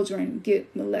children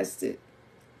get molested.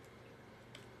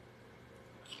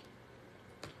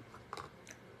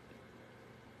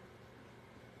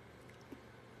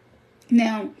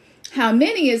 Now,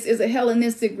 Harmonius is a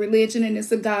Hellenistic religion, and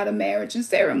it's a god of marriage and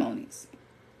ceremonies.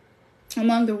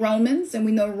 Among the Romans, and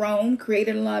we know Rome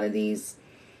created a lot of these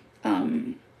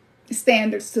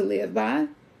standards to live by.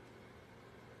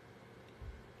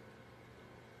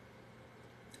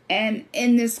 And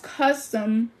in this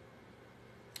custom,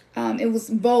 it was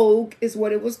Vogue is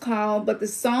what it was called, but the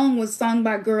song was sung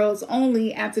by girls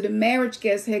only after the marriage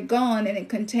guests had gone, and it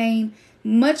contained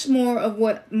much more of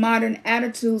what modern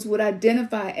attitudes would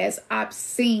identify as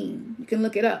obscene. You can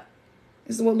look it up.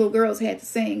 This is what little girls had to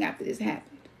sing after this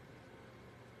happened.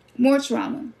 More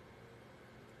trauma.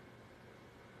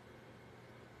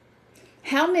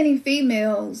 How many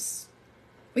females,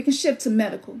 we can shift to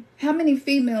medical. How many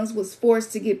females was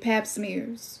forced to get pap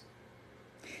smears?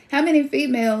 How many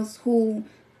females who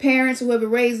parents, whoever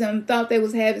raised them, thought they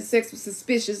was having sex was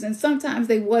suspicious, and sometimes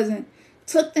they wasn't,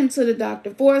 took them to the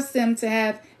doctor, forced them to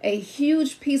have a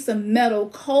huge piece of metal,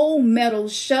 cold metal,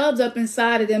 shoved up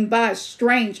inside of them by a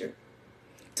stranger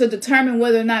to determine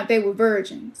whether or not they were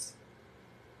virgins.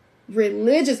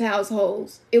 Religious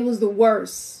households, it was the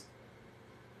worst.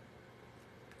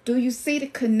 Do you see the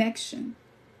connection?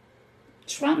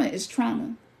 Trauma is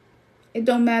trauma. It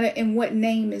don't matter in what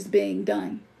name is being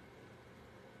done.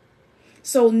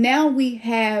 So now we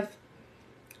have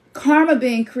karma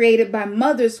being created by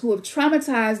mothers who have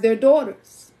traumatized their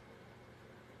daughters.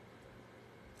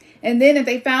 And then if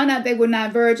they found out they were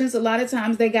not virgins, a lot of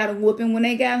times they got a whooping when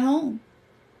they got home.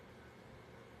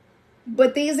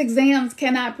 But these exams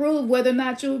cannot prove whether or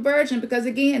not you're a virgin because,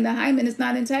 again, the hymen is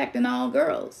not intact in all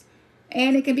girls.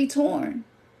 And it can be torn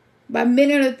by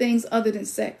many other things other than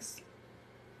sex.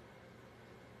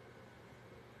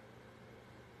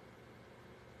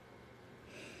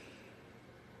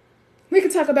 We can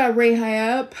talk about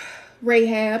Rahab.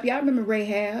 Y'all remember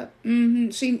Rahab?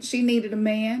 She needed a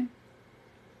man.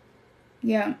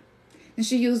 Yeah. And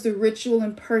she used the ritual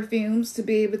and perfumes to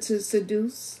be able to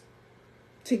seduce,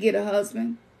 to get a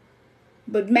husband.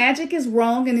 But magic is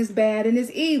wrong and is bad and is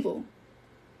evil.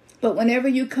 But whenever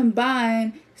you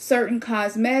combine certain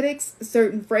cosmetics,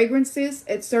 certain fragrances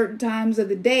at certain times of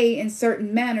the day in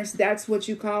certain manners, that's what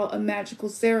you call a magical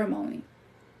ceremony.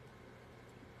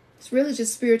 It's really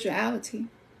just spirituality.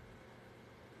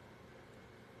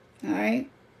 All right.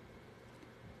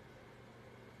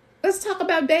 Let's talk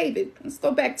about David. Let's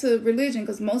go back to religion,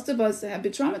 because most of us have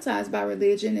been traumatized by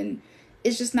religion, and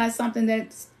it's just not something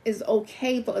that is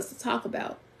okay for us to talk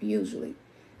about usually.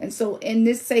 And so in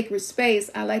this sacred space,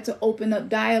 I like to open up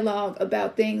dialogue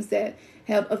about things that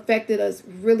have affected us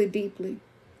really deeply,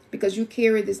 because you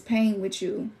carry this pain with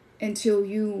you until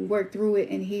you work through it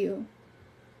and heal.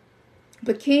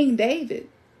 But King David,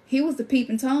 he was the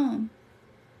peeping Tom.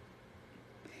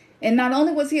 And not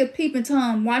only was he a peeping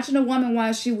Tom watching a woman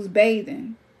while she was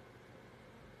bathing,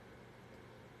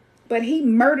 but he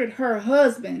murdered her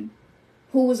husband,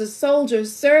 who was a soldier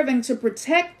serving to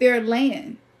protect their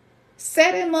land,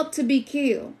 set him up to be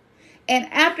killed. And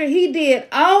after he did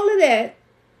all of that,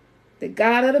 the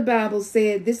God of the Bible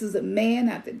said, this is a man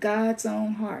after God's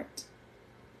own heart.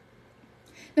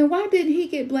 Now, why didn't he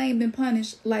get blamed and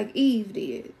punished like Eve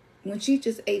did when she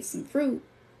just ate some fruit,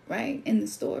 right, in the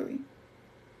story?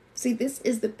 See, this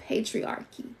is the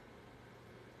patriarchy.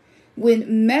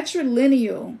 When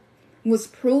matrilineal was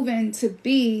proven to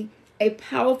be a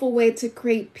powerful way to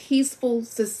create peaceful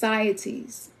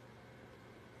societies,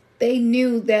 they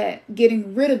knew that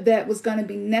getting rid of that was going to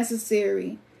be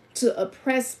necessary to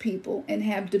oppress people and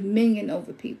have dominion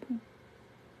over people.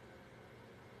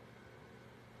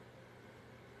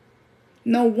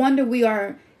 No wonder we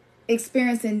are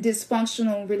experiencing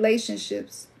dysfunctional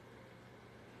relationships,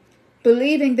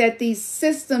 believing that these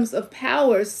systems of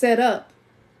power set up,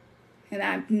 and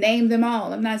I've named them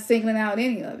all, I'm not singling out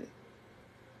any of it.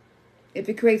 If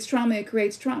it creates trauma, it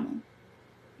creates trauma.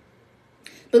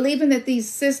 Believing that these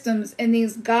systems and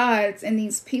these gods and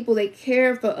these people, they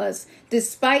care for us,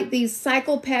 despite these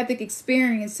psychopathic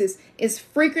experiences, is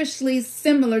freakishly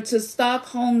similar to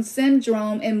Stockholm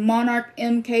Syndrome and Monarch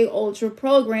MK Ultra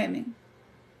programming.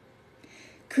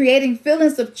 Creating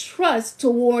feelings of trust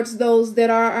towards those that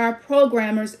are our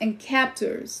programmers and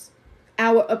captors,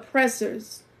 our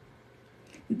oppressors.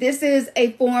 This is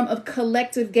a form of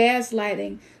collective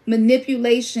gaslighting,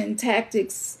 manipulation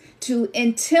tactics to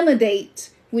intimidate,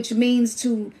 which means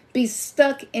to be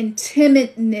stuck in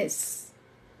timidness.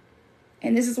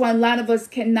 And this is why a lot of us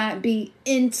cannot be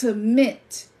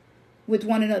intimate with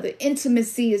one another.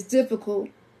 Intimacy is difficult.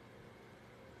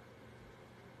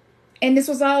 And this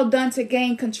was all done to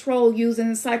gain control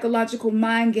using psychological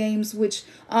mind games, which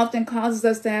often causes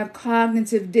us to have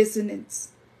cognitive dissonance,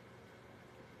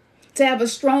 to have a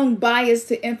strong bias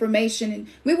to information. And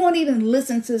we won't even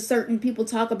listen to certain people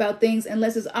talk about things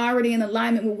unless it's already in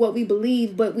alignment with what we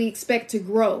believe, but we expect to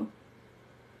grow.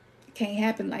 It can't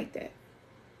happen like that.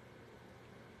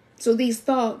 So these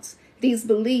thoughts, these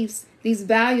beliefs, these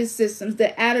value systems,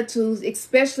 the attitudes,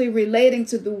 especially relating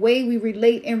to the way we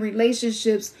relate in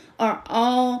relationships, are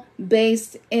all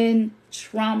based in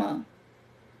trauma.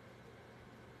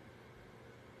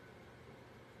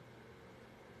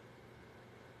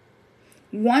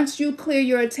 Once you clear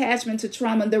your attachment to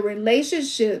trauma, the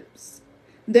relationships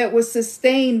that were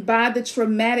sustained by the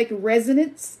traumatic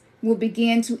resonance will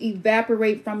begin to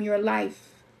evaporate from your life.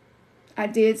 I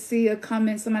did see a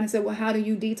comment. Somebody said, well, how do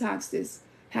you detox this?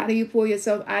 How do you pull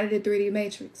yourself out of the 3D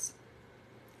matrix?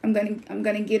 I'm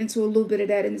gonna get into a little bit of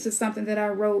that, and this is something that I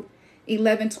wrote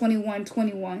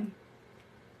 11/21/21.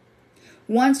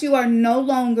 Once you are no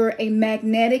longer a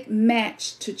magnetic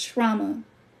match to trauma,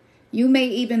 you may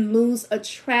even lose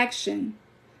attraction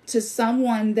to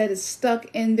someone that is stuck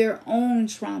in their own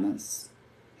traumas.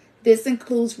 This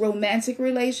includes romantic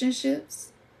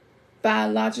relationships,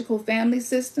 biological family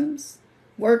systems,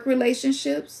 work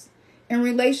relationships, and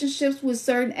relationships with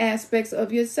certain aspects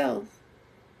of yourself.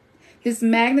 This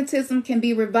magnetism can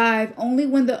be revived only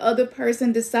when the other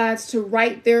person decides to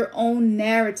write their own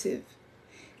narrative,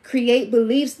 create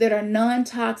beliefs that are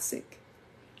non-toxic,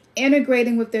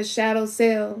 integrating with their shadow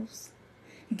selves,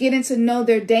 getting to know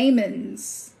their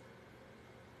demons.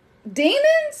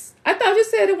 Demons? I thought you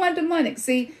said it wasn't demonic.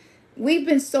 See, we've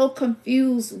been so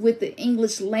confused with the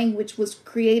English language was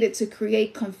created to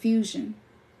create confusion.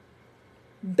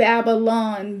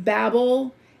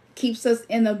 Babel keeps us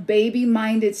in a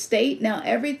baby-minded state. Now,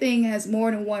 everything has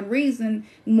more than one reason,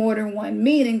 more than one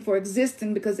meaning for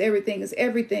existing, because everything is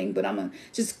everything. But I'm going to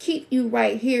just keep you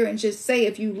right here and just say,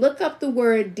 if you look up the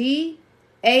word DAEMON,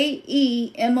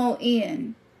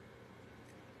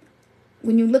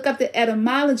 when you look up the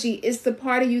etymology, it's the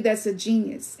part of you that's a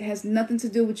genius. It has nothing to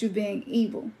do with you being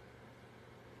evil.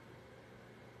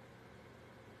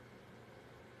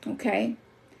 Okay?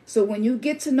 So when you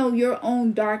get to know your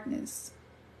own darkness,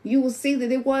 you will see that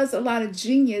there was a lot of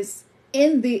genius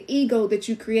in the ego that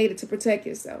you created to protect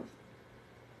yourself.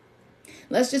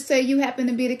 Let's just say you happen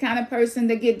to be the kind of person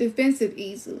that get defensive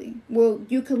easily. Well,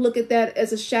 you could look at that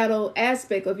as a shadow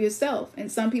aspect of yourself. And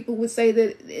some people would say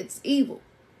that it's evil.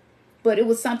 But it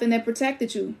was something that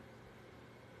protected you.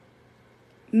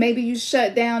 Maybe you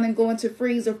shut down and go into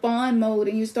freeze or fawn mode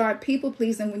and you start people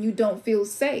pleasing when you don't feel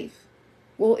safe.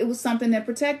 Well, it was something that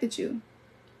protected you.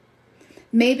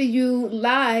 Maybe you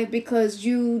lie because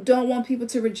you don't want people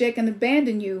to reject and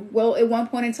abandon you. Well, at one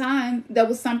point in time, that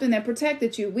was something that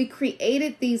protected you. We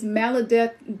created these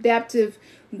maladaptive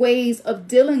ways of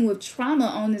dealing with trauma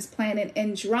on this planet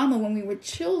and drama when we were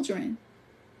children.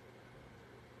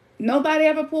 Nobody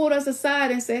ever pulled us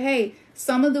aside and said, hey,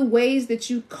 some of the ways that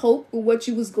you cope with what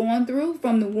you was going through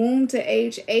from the womb to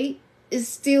age 8 is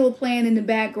still playing in the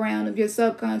background of your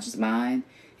subconscious mind.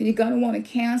 And you're going to want to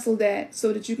cancel that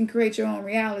so that you can create your own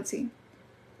reality.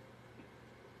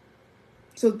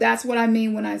 So that's what I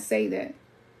mean when I say that.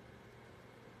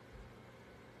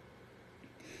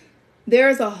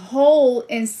 There's a hole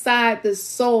inside the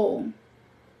soul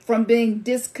from being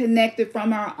disconnected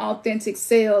from our authentic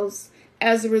selves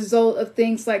as a result of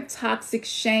things like toxic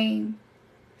shame.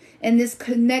 And this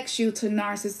connects you to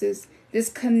narcissists. This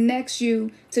connects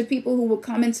you to people who will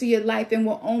come into your life and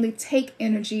will only take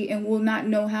energy and will not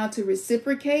know how to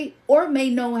reciprocate, or may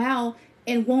know how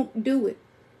and won't do it.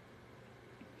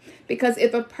 Because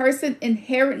if a person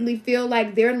inherently feel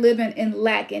like they're living in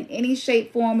lack in any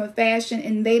shape, form, or fashion,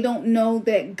 and they don't know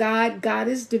that God,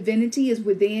 Goddess, divinity is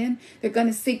within, they're going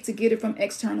to seek to get it from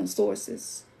external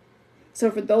sources. So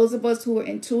for those of us who are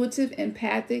intuitive,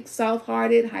 empathic,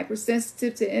 soft-hearted,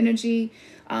 hypersensitive to energy,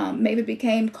 maybe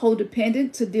became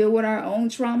codependent to deal with our own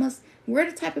traumas, we're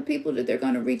the type of people that they're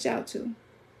going to reach out to.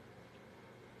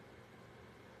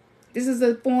 This is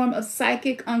a form of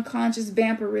psychic unconscious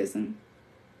vampirism.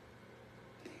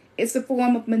 It's a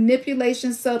form of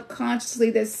manipulation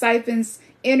subconsciously that siphons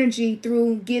energy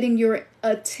through getting your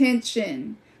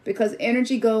attention, because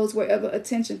energy goes wherever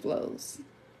attention flows.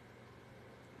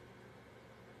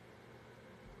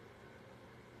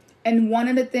 And one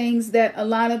of the things that a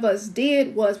lot of us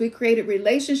did was we created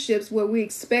relationships where we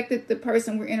expected the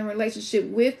person we're in a relationship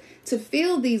with to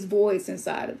fill these voids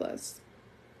inside of us,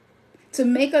 to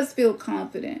make us feel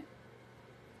confident.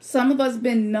 Some of us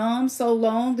been numb so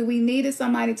long that we needed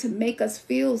somebody to make us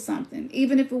feel something,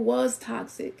 even if it was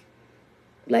toxic.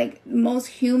 Like most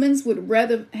humans would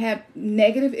rather have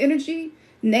negative energy,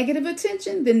 negative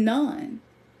attention than none.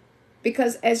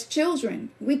 Because as children,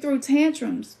 we threw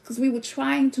tantrums because we were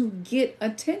trying to get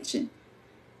attention.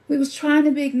 We was trying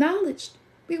to be acknowledged.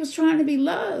 We was trying to be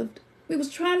loved. We was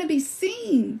trying to be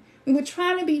seen. We were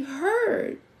trying to be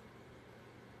heard.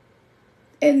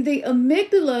 And the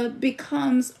amygdala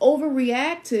becomes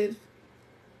overreactive.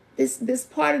 This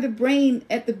part of the brain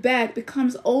at the back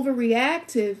becomes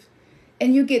overreactive,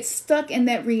 and you get stuck in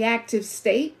that reactive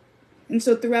state. And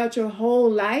so throughout your whole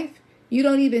life, you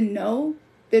don't even know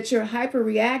that you're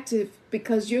hyperreactive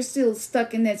because you're still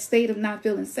stuck in that state of not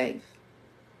feeling safe.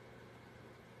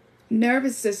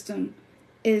 Nervous system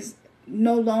is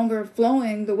no longer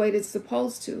flowing the way that it's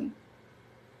supposed to.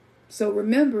 So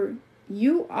remember,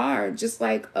 you are just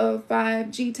like a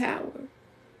 5G tower.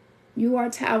 You are a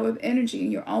tower of energy,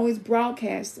 and you're always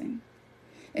broadcasting.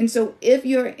 And so if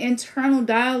your internal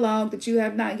dialogue that you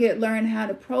have not yet learned how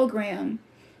to program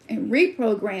and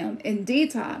reprogram and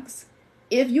detox,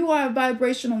 if you are a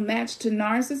vibrational match to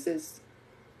narcissists,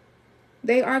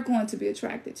 they are going to be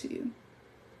attracted to you.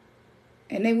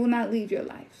 And they will not leave your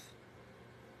life.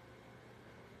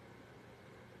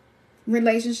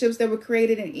 Relationships that were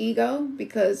created in ego,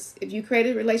 because if you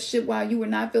created a relationship while you were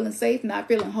not feeling safe, not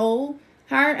feeling whole,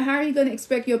 how are you going to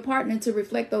expect your partner to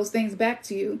reflect those things back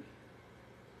to you?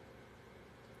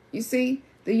 You see,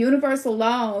 the universal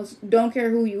laws don't care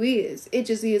who you is. It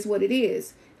just is what it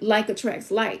is. Like attracts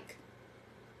like.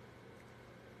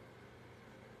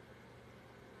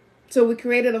 So we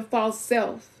created a false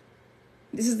self.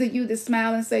 This is the you that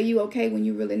smile and say you okay when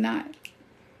you're really not.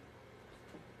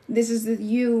 This is the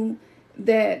you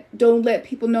that don't let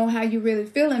people know how you're really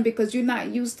feeling because you're not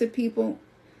used to people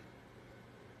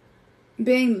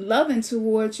being loving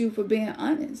towards you for being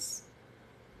honest.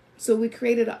 So we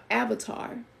created an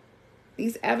avatar.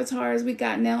 These avatars we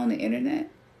got now on the internet,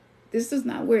 this is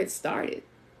not where it started.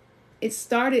 It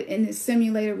started in this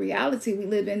simulated reality we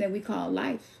live in that we call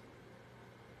life.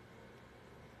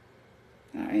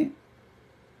 All right.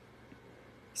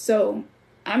 So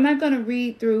I'm not going to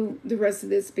read through the rest of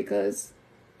this because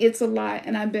it's a lot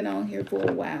and I've been on here for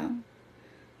a while.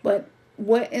 But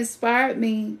what inspired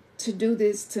me to do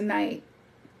this tonight,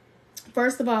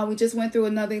 first of all, we just went through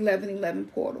another 1111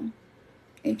 portal.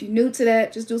 If you're new to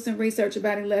that, just do some research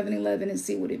about 1111 and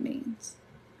see what it means.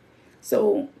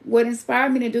 So what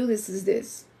inspired me to do this is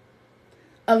this.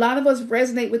 A lot of us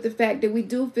resonate with the fact that we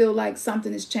do feel like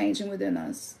something is changing within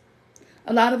us.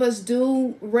 A lot of us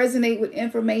do resonate with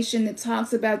information that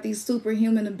talks about these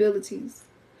superhuman abilities.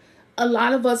 A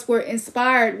lot of us were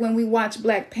inspired when we watched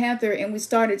Black Panther and we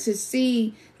started to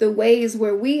see the ways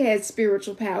where we had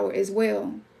spiritual power as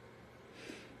well.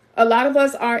 A lot of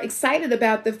us are excited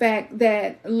about the fact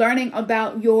that learning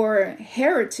about your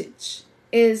heritage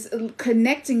is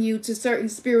connecting you to certain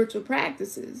spiritual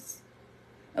practices.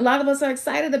 A lot of us are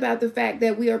excited about the fact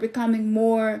that we are becoming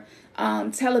more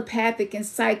telepathic and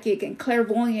psychic and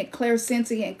clairvoyant,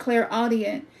 clairsentient,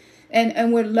 clairaudient,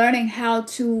 and we're learning how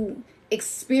to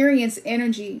experience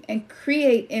energy and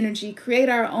create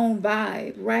our own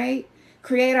vibe, right?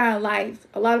 Create our life.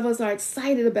 A lot of us are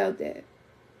excited about that.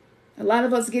 A lot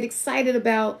of us get excited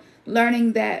about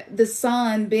learning that the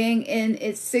sun, being in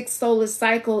its 6th solar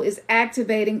cycle, is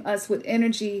activating us with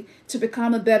energy to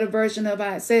become a better version of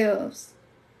ourselves.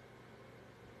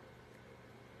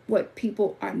 What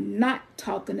people are not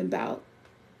talking about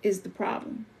is the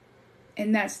problem.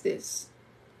 And that's this.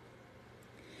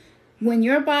 When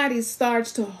your body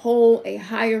starts to hold a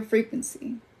higher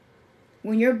frequency,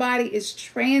 when your body is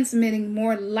transmitting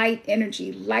more light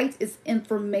energy, light is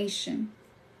information,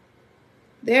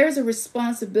 there's a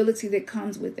responsibility that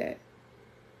comes with that.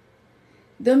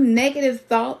 Them negative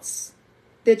thoughts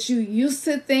that you used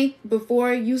to think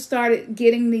before you started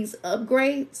getting these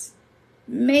upgrades,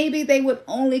 maybe they would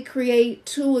only create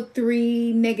 2 or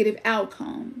 3 negative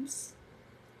outcomes.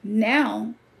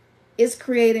 Now it's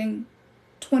creating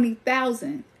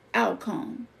 20,000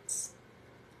 outcomes.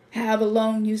 However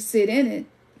long you sit in it,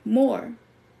 more.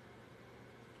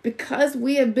 Because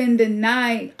we have been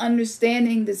denied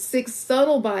understanding the 6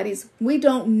 subtle bodies, we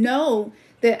don't know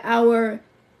that our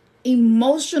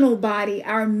emotional body,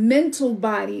 our mental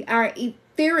body, our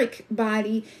etheric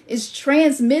body is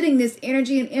transmitting this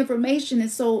energy and information.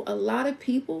 And so a lot of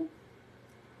people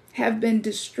have been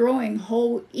destroying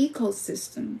whole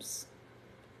ecosystems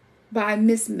by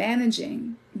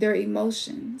mismanaging their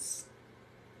emotions.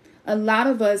 A lot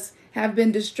of us have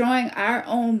been destroying our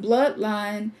own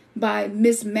bloodline by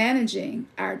mismanaging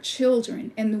our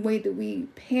children and the way that we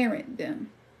parent them.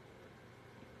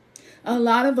 A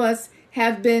lot of us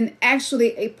have been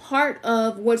actually a part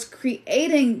of what's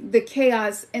creating the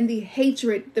chaos and the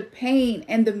hatred, the pain,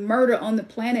 and the murder on the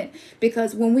planet.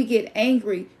 Because when we get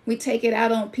angry, we take it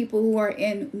out on people who are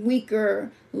in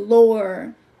weaker,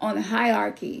 lower on the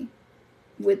hierarchy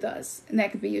with us. And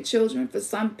that could be your children. For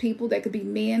some people, that could be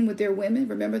men with their women.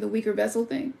 Remember the weaker vessel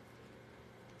thing?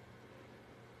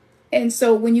 And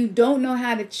so when you don't know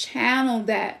how to channel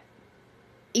that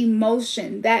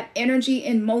emotion, that energy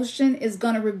in motion is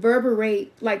going to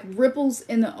reverberate like ripples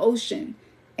in the ocean.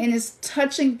 And it's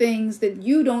touching things that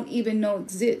you don't even know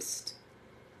exist.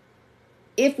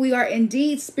 If we are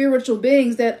indeed spiritual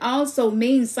beings, that also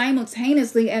means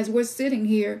simultaneously as we're sitting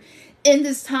here in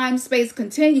this time-space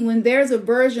continuum, there's a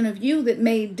version of you that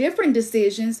made different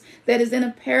decisions that is in a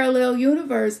parallel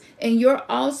universe, and you're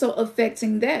also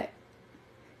affecting that.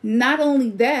 Not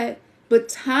only that, but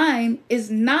time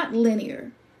is not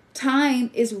linear.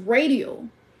 Time is radial.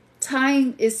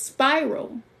 Time is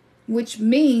spiral, which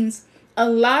means a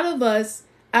lot of us,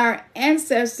 our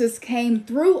ancestors came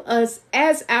through us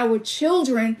as our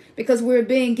children because we're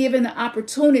being given the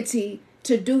opportunity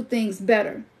to do things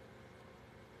better.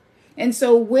 And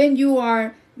so when you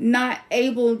are not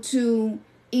able to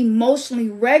emotionally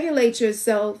regulate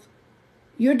yourself,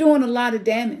 you're doing a lot of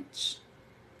damage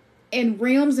in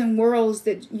realms and worlds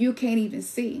that you can't even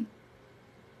see.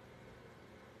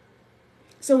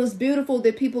 So it's beautiful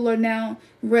that people are now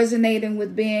resonating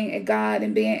with being a god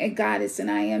and being a goddess, and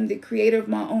I am the creator of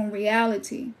my own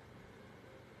reality.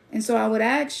 And so I would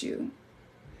ask you,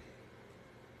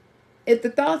 if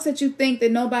the thoughts that you think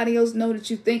that nobody else know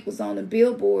that you think was on the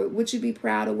billboard, would you be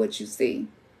proud of what you see?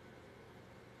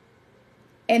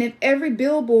 And if every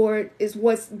billboard is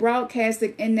what's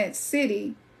broadcasted in that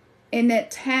city, in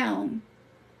that town,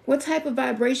 what type of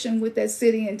vibration would that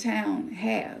city and town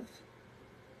have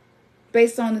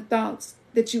based on the thoughts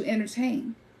that you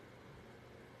entertain?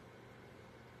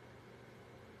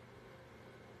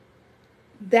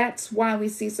 That's why we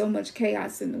see so much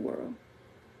chaos in the world.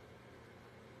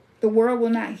 The world will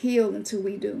not heal until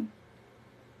we do.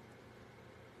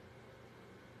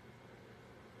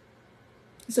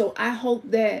 So I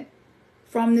hope that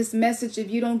from this message,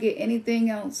 if you don't get anything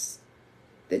else,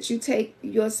 that you take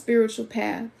your spiritual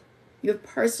path, your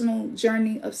personal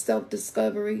journey of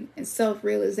self-discovery and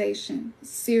self-realization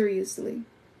seriously.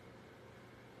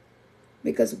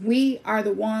 Because we are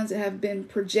the ones that have been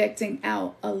projecting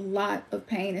out a lot of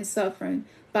pain and suffering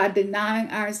by denying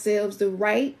ourselves the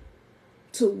right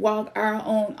to walk our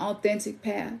own authentic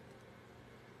path.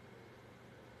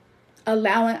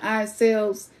 Allowing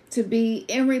ourselves to be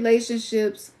in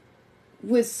relationships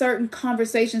with certain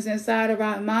conversations inside of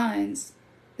our minds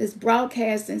that's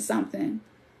broadcasting something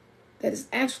that is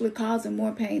actually causing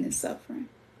more pain and suffering.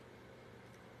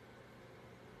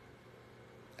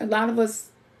 A lot of us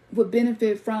would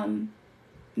benefit from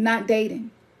not dating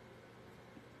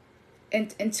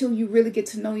until you really get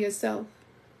to know yourself.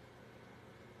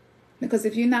 Because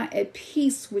if you're not at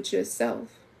peace with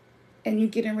yourself and you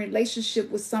get in relationship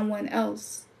with someone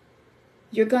else,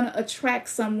 you're going to attract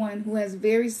someone who has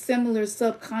very similar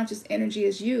subconscious energy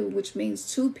as you, which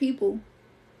means two people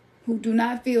who do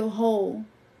not feel whole,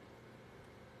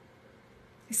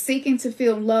 seeking to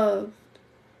feel loved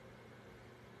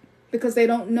because they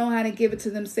don't know how to give it to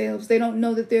themselves. They don't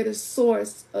know that they're the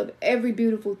source of every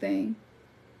beautiful thing.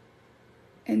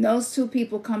 And those two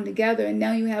people come together, and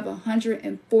now you have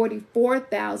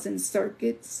 144,000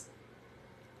 circuits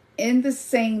in the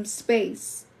same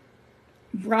space,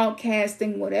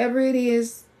 broadcasting whatever it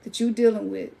is that you're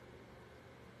dealing with,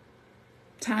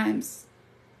 times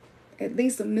at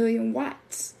least 1,000,000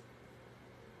 watts.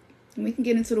 And we can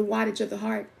get into the wattage of the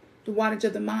heart, the wattage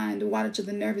of the mind, the wattage of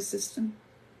the nervous system.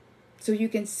 So you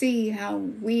can see how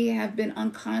we have been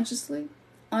unconsciously,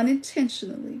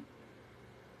 unintentionally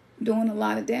doing a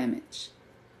lot of damage.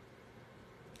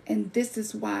 And this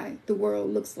is why the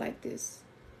world looks like this.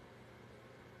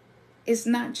 It's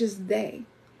not just they.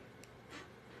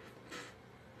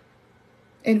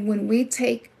 And when we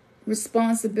take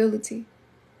responsibility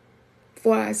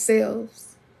for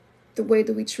ourselves, the way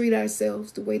that we treat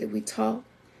ourselves, the way that we talk,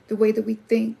 the way that we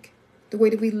think, the way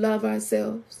that we love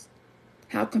ourselves,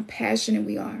 how compassionate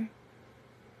we are,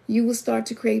 you will start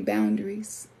to create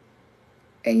boundaries.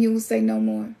 And you will say, no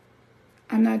more.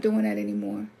 I'm not doing that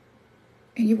anymore.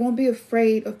 And you won't be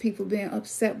afraid of people being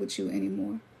upset with you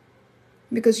anymore.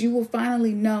 Because you will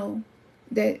finally know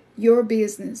that your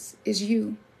business is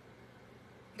you.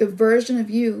 The version of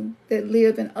you that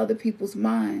live in other people's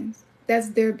minds, that's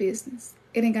their business.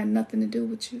 It ain't got nothing to do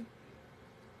with you.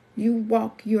 You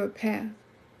walk your path.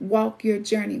 Walk your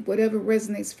journey, whatever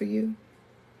resonates for you.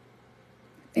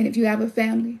 And if you have a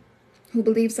family who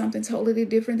believes something totally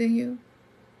different than you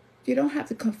don't have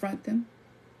to confront them.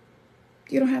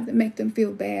 You don't have to make them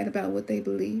feel bad about what they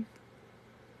believe.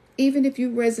 Even if you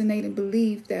resonate and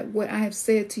believe that what I have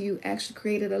said to you actually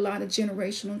created a lot of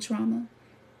generational trauma,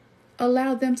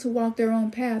 allow them to walk their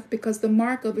own path, because the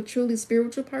mark of a truly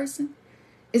spiritual person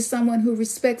is someone who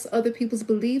respects other people's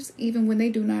beliefs even when they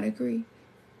do not agree.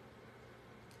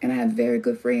 And I have very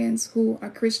good friends who are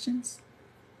Christians,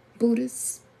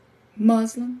 Buddhists,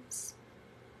 Muslims,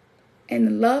 and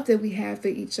the love that we have for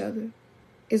each other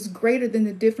is greater than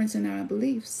the difference in our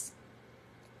beliefs.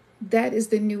 That is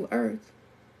the new earth.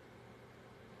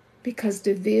 Because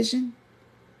division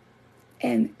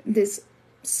and this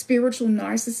spiritual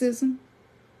narcissism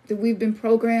that we've been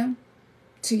programmed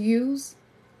to use,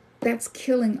 that's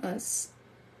killing us.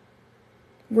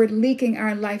 We're leaking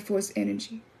our life force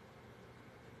energy.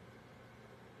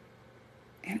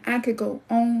 And I could go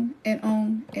on and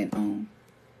on and on.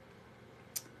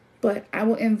 But I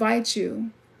will invite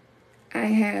you. I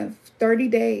have 30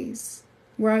 days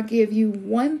where I give you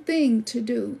one thing to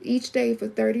do each day for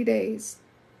 30 days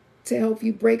to help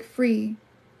you break free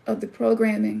of the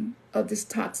programming of this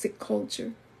toxic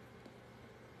culture.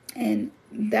 And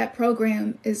that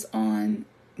program is on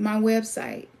my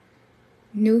website,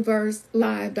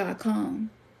 newverselive.com.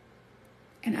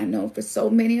 And I know for so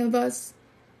many of us,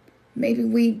 maybe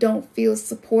we don't feel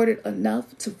supported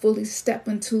enough to fully step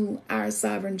into our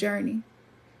sovereign journey.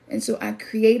 And so I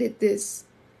created this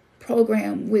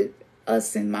program with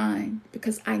us in mind,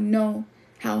 because I know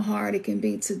how hard it can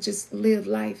be to just live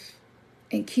life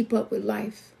and keep up with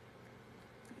life.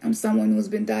 I'm someone who's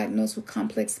been diagnosed with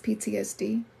complex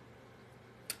PTSD.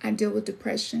 I deal with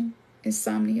depression,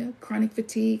 insomnia, chronic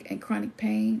fatigue, and chronic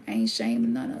pain. I ain't ashamed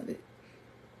of none of it,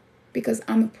 because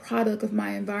I'm a product of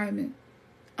my environment.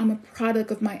 I'm a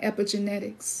product of my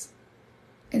epigenetics.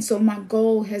 And so my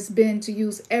goal has been to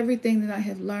use everything that I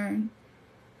have learned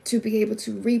to be able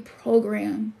to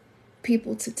reprogram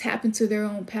people to tap into their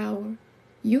own power.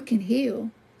 You can heal.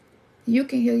 You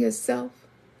can heal yourself,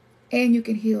 and you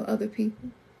can heal other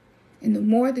people. And the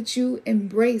more that you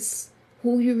embrace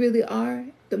who you really are,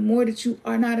 the more that you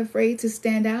are not afraid to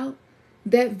stand out,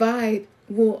 that vibe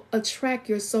will attract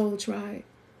your soul tribe.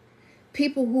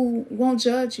 People who won't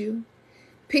judge you.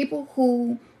 People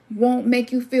who won't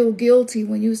make you feel guilty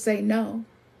when you say no.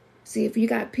 See, if you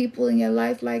got people in your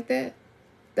life like that,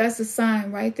 that's a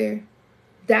sign right there.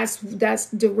 That's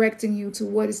directing you to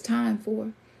what it's time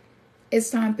for. It's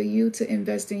time for you to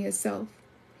invest in yourself.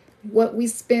 What we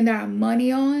spend our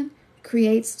money on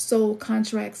creates soul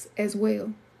contracts as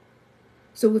well.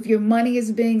 So if your money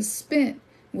is being spent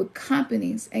with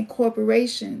companies and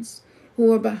corporations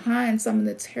who are behind some of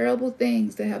the terrible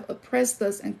things that have oppressed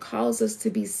us and caused us to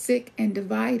be sick and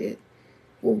divided,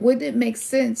 well, wouldn't it make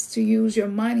sense to use your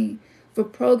money for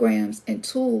programs and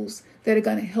tools that are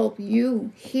going to help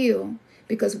you heal?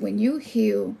 Because when you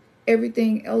heal,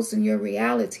 everything else in your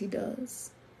reality does.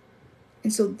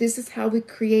 And so this is how we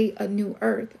create a new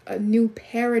earth, a new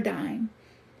paradigm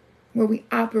where we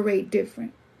operate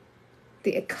different.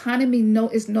 The economy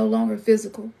is no longer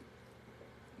physical.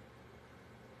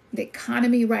 The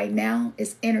economy right now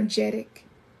is energetic.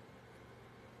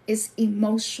 It's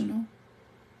emotional.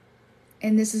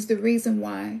 And this is the reason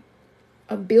why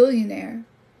a billionaire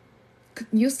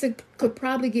could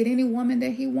probably get any woman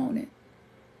that he wanted.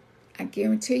 I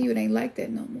guarantee you it ain't like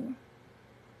that no more.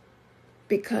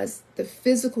 Because the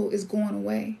physical is going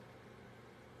away.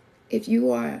 If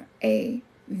you are a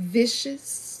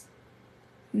vicious,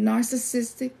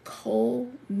 narcissistic,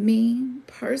 cold, mean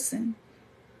person,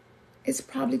 it's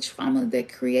probably trauma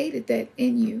that created that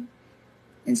in you.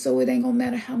 And so it ain't gonna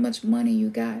matter how much money you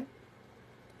got.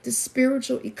 The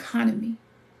spiritual economy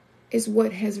is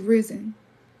what has risen.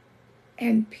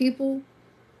 And people,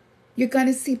 you're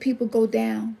gonna see people go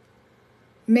down.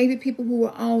 Maybe people who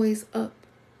were always up,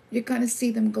 you're gonna see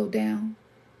them go down.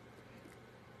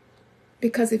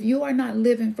 Because if you are not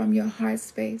living from your heart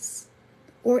space,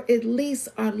 or at least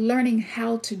are learning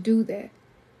how to do that,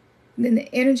 then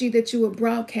the energy that you are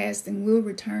broadcasting will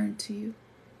return to you.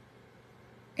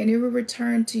 And it will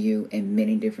return to you in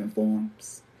many different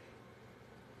forms.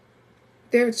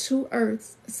 There are two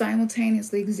earths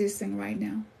simultaneously existing right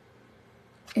now.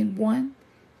 And one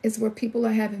is where people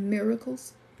are having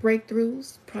miracles,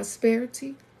 breakthroughs,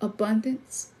 prosperity,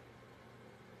 abundance.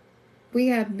 We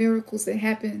have miracles that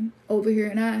happen over here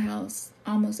in our house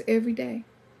almost every day.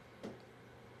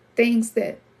 Things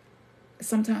that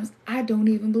sometimes I don't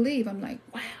even believe. I'm like,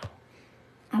 wow,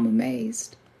 I'm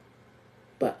amazed.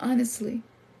 But honestly,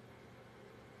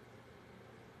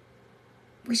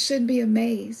 we shouldn't be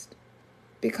amazed,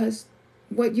 because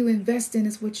what you invest in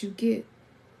is what you get.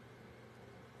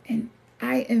 And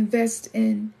I invest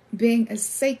in being a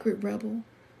sacred rebel,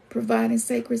 providing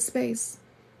sacred space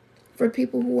for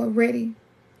people who are ready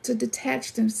to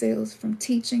detach themselves from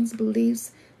teachings,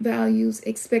 beliefs, values,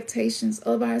 expectations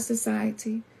of our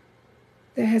society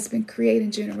that has been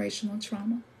creating generational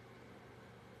trauma.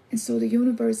 And so the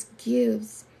universe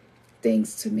gives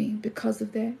things to me because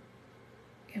of that.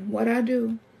 And what I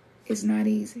do is not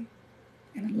easy.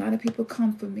 And a lot of people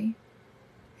come for me.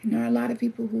 And there are a lot of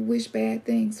people who wish bad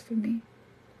things for me.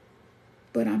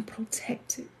 But I'm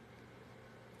protected.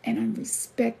 And I'm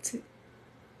respected.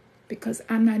 Because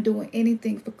I'm not doing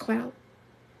anything for clout.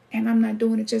 And I'm not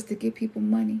doing it just to give people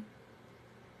money.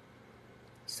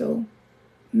 So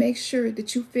make sure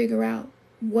that you figure out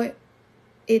what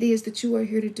it is that you are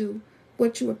here to do.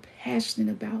 What you are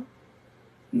passionate about.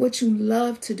 What you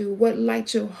love to do. What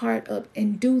lights your heart up.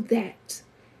 And do that.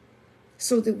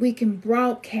 So that we can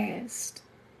broadcast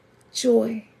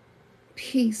joy,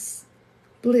 peace,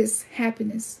 bliss,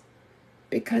 happiness.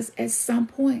 Because at some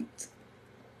point,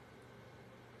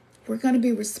 we're going to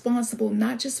be responsible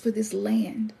not just for this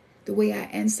land the way our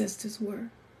ancestors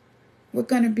were. We're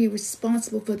going to be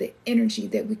responsible for the energy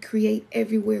that we create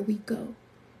everywhere we go.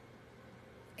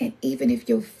 And even if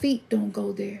your feet don't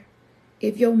go there,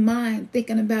 if your mind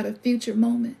thinking about a future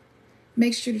moment,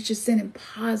 make sure that you're sending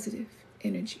positive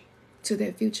energy to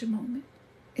that future moment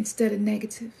instead of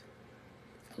negative.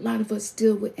 A lot of us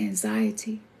deal with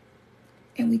anxiety,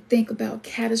 and we think about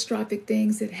catastrophic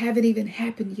things that haven't even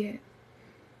happened yet.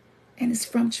 And it's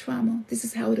from trauma. This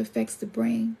is how it affects the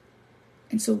brain.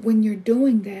 And so when you're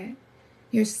doing that,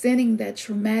 you're sending that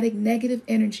traumatic negative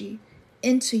energy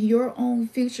into your own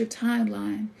future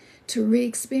timeline to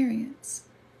re-experience.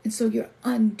 And so you're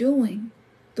undoing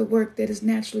the work that is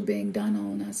naturally being done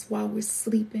on us while we're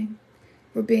sleeping.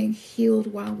 We're being healed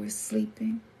while we're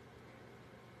sleeping.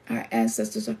 Our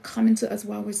ancestors are coming to us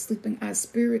while we're sleeping. Our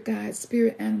spirit guides,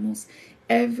 spirit animals,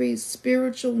 every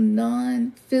spiritual,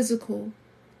 non-physical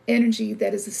energy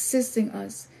that is assisting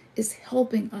us is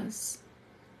helping us.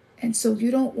 And so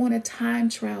you don't want to time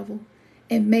travel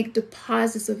and make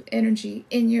deposits of energy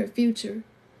in your future,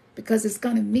 because it's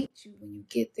going to meet you when you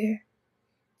get there.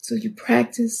 So you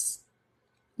practice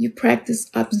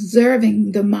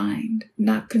observing the mind,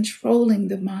 not controlling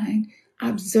the mind.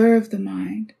 Observe the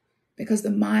mind. because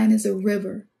the mind is a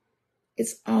river.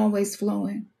 It's always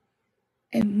flowing.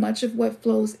 And much of what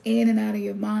flows in and out of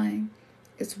your mind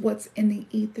is what's in the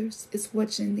ethers. It's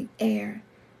what's in the air.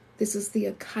 This is the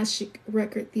Akashic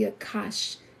record, the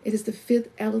Akash. It is the fifth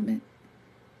element.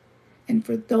 And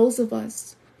for those of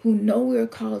us who know we're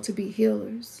called to be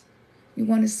healers, you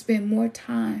want to spend more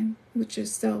time with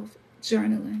yourself,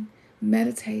 journaling,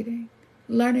 meditating,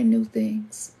 learning new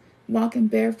things, walking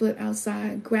barefoot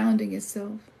outside, grounding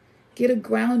yourself. Get a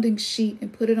grounding sheet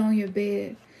and put it on your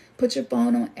bed. Put your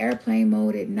phone on airplane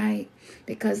mode at night,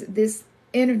 because this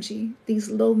energy, these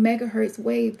low megahertz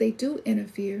waves, they do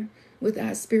interfere with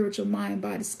our spiritual mind,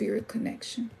 body, spirit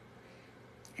connection.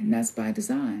 And that's by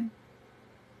design.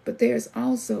 But there's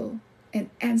also an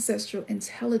ancestral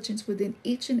intelligence within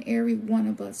each and every one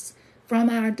of us from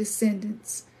our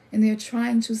descendants. And they're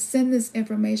trying to send this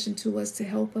information to us to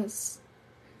help us.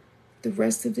 The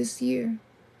rest of this year,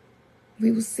 we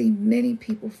will see many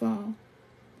people fall.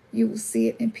 You will see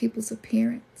it in people's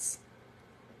appearance.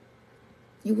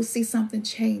 You will see something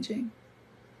changing.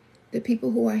 The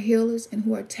people who are healers and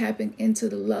who are tapping into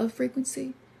the love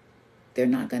frequency, they're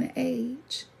not going to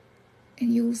age.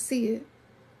 And you will see it.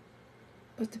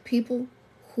 But the people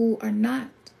who are not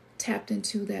tapped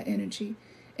into that energy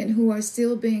and who are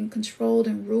still being controlled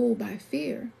and ruled by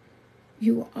fear,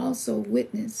 you will also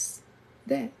witness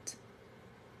that.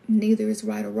 Neither is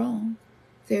right or wrong.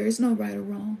 There is no right or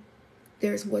wrong.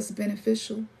 There's what's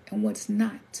beneficial and what's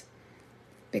not.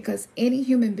 Because any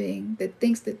human being that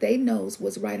thinks that they knows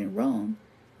what's right and wrong,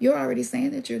 you're already saying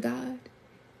that you're God.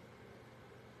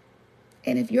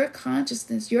 And if your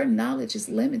consciousness, your knowledge is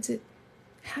limited,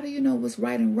 how do you know what's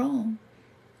right and wrong?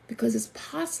 Because it's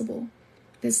possible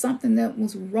that something that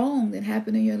was wrong that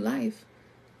happened in your life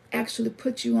actually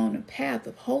put you on a path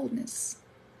of wholeness.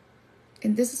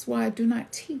 And this is why I do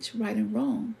not teach right and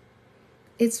wrong.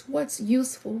 It's what's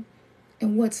useful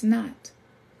and what's not,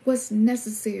 what's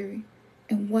necessary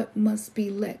and what must be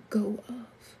let go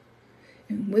of.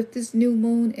 And with this new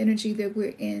moon energy that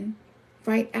we're in,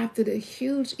 right after the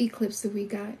huge eclipse that we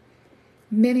got,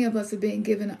 many of us are being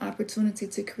given an opportunity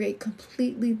to create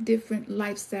completely different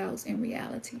lifestyles and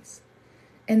realities.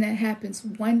 And that happens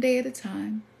one day at a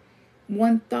time,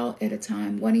 one thought at a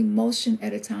time, one emotion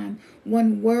at a time,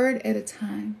 one word at a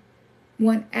time,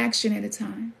 one action at a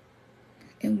time.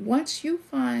 And once you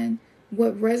find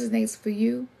what resonates for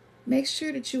you, make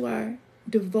sure that you are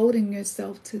devoting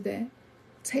yourself to that.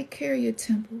 Take care of your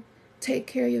temple. Take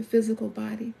care of your physical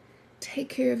body. Take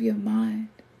care of your mind.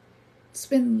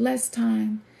 Spend less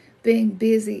time being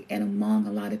busy and among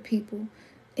a lot of people.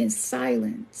 In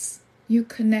silence, you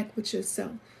connect with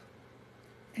yourself.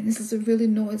 And this is a really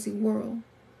noisy world.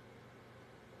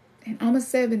 And I'm a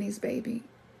 70s baby.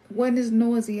 It wasn't as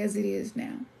noisy as it is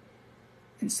now.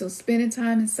 And so spending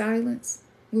time in silence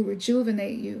will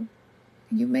rejuvenate you.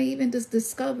 And you may even just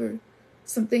discover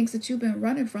some things that you've been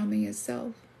running from in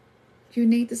yourself. You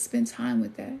need to spend time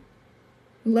with that.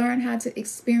 Learn how to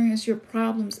experience your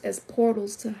problems as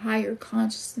portals to higher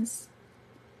consciousness.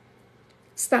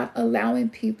 Stop allowing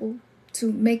people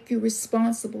to make you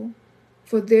responsible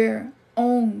for their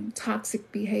own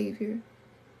toxic behavior.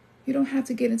 You don't have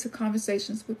to get into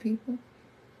conversations with people.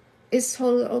 It's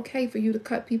totally okay for you to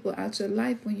cut people out your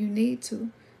life when you need to,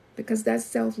 because that's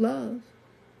self-love.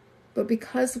 But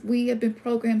because we have been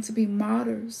programmed to be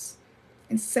martyrs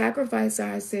and sacrifice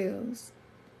ourselves,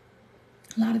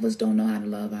 a lot of us don't know how to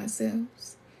love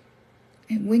ourselves.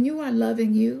 And when you are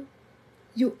loving you,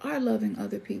 you are loving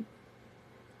other people.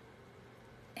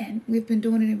 And we've been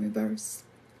doing it in reverse.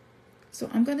 So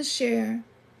I'm going to share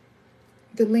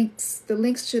the links. The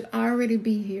links should already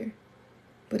be here.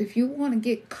 But if you want to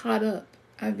get caught up,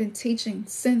 I've been teaching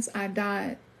since I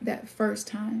died that first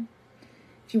time.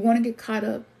 If you want to get caught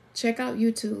up, check out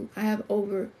YouTube. I have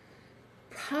over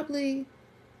probably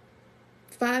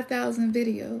 5,000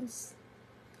 videos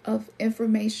of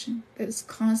information that is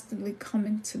constantly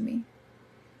coming to me.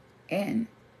 And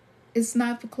it's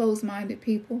not for closed-minded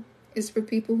people. It's for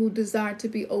people who desire to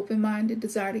be open-minded,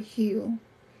 desire to heal.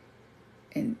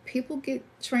 And people get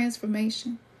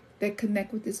transformation that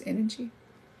connect with this energy.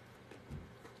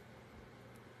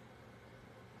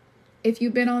 If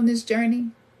you've been on this journey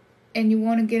and you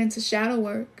want to get into shadow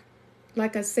work,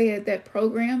 like I said, that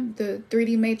program, the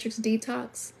 3D Matrix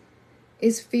Detox,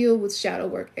 is filled with shadow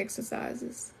work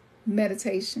exercises,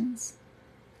 meditations.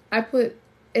 I put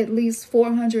at least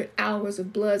 400 hours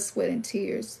of blood, sweat, and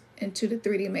tears into the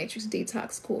 3D Matrix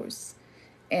Detox course.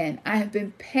 And I have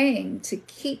been paying to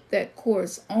keep that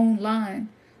course online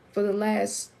for the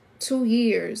last 2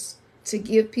 years to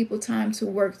give people time to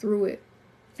work through it.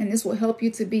 And this will help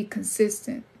you to be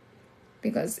consistent.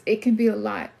 because it can be a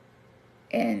lot.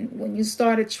 And when you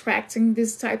start attracting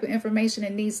this type of information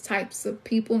and these types of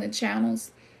people and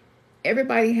channels,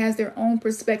 everybody has their own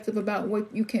perspective about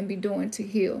what you can be doing to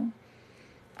heal.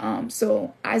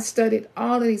 So I studied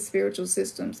all of these spiritual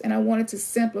systems, and I wanted to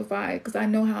simplify it because I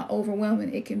know how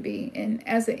overwhelming it can be. And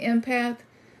as an empath,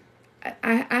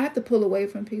 I have to pull away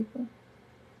from people.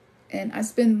 And I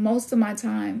spend most of my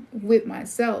time with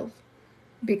myself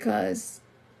because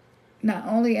not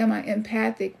only am I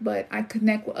empathic, but I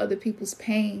connect with other people's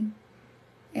pain.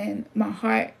 And my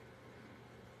heart,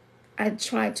 I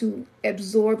try to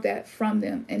absorb that from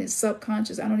them, and it's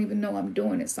subconscious. I don't even know I'm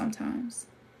doing it sometimes.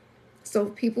 So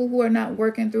people who are not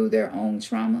working through their own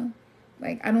trauma,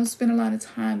 like, I don't spend a lot of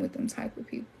time with them type of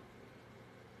people.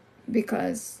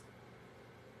 Because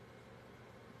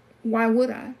why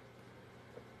would I?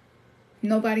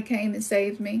 Nobody came and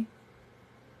saved me.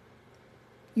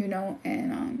 You know,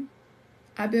 and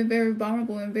I've been very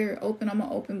vulnerable and very open. I'm an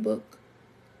open book.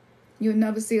 You'll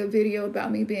never see a video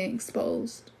about me being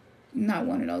exposed. I'm not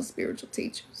one of those spiritual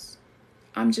teachers.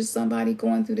 I'm just somebody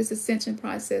going through this ascension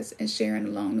process and sharing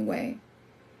along the way.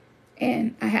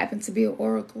 And I happen to be an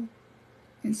oracle.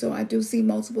 And so I do see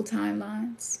multiple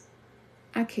timelines.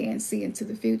 I can see into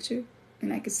the future,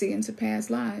 and I can see into past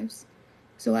lives.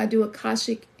 So I do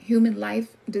Akashic human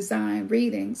life design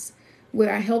readings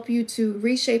where I help you to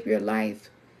reshape your life,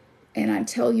 and I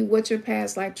tell you what your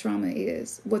past life trauma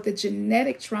is, what the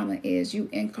genetic trauma is you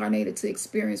incarnated to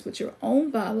experience with your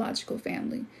own biological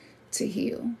family to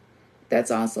heal. That's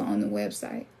also on the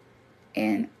website.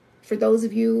 And for those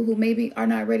of you who maybe are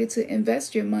not ready to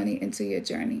invest your money into your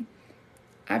journey,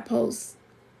 I post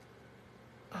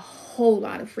a whole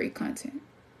lot of free content,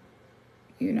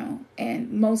 you know,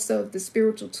 and most of the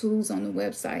spiritual tools on the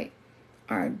website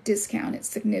are discounted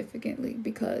significantly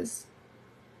because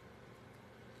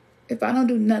if I don't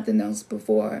do nothing else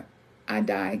before I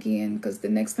die again, because the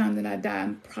next time that I die,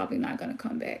 I'm probably not going to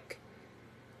come back.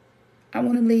 I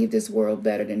want to leave this world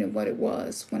better than what it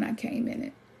was when I came in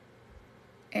it.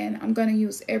 And I'm going to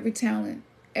use every talent,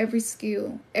 every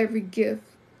skill, every gift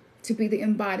to be the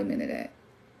embodiment of that.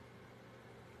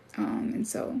 And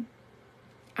so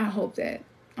I hope that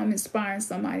I'm inspiring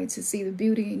somebody to see the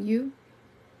beauty in you,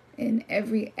 in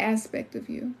every aspect of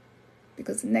you.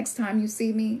 Because the next time you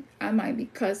see me, I might be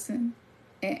cussing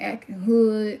and acting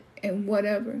hood and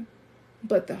whatever.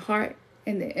 But the heart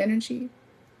and the energy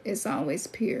is always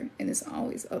pure and it's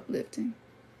always uplifting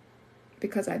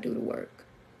because I do the work.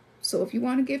 So if you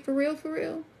want to get for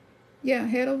real, yeah,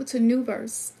 head over to New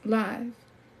Verse Live.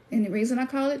 And the reason I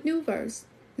call it New Verse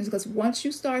is because once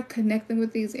you start connecting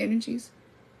with these energies,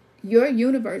 your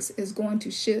universe is going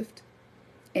to shift.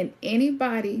 And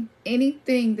anybody,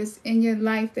 anything that's in your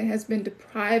life that has been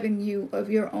depriving you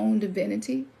of your own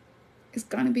divinity is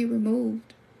going to be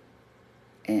removed.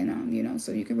 And, you know,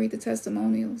 so you can read the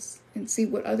testimonials and see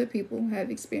what other people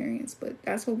have experienced. But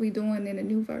that's what we're doing in the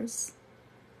New Verse.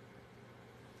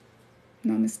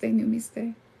 Namaste,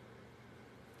 Namaste.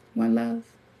 One love.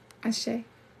 Ashe.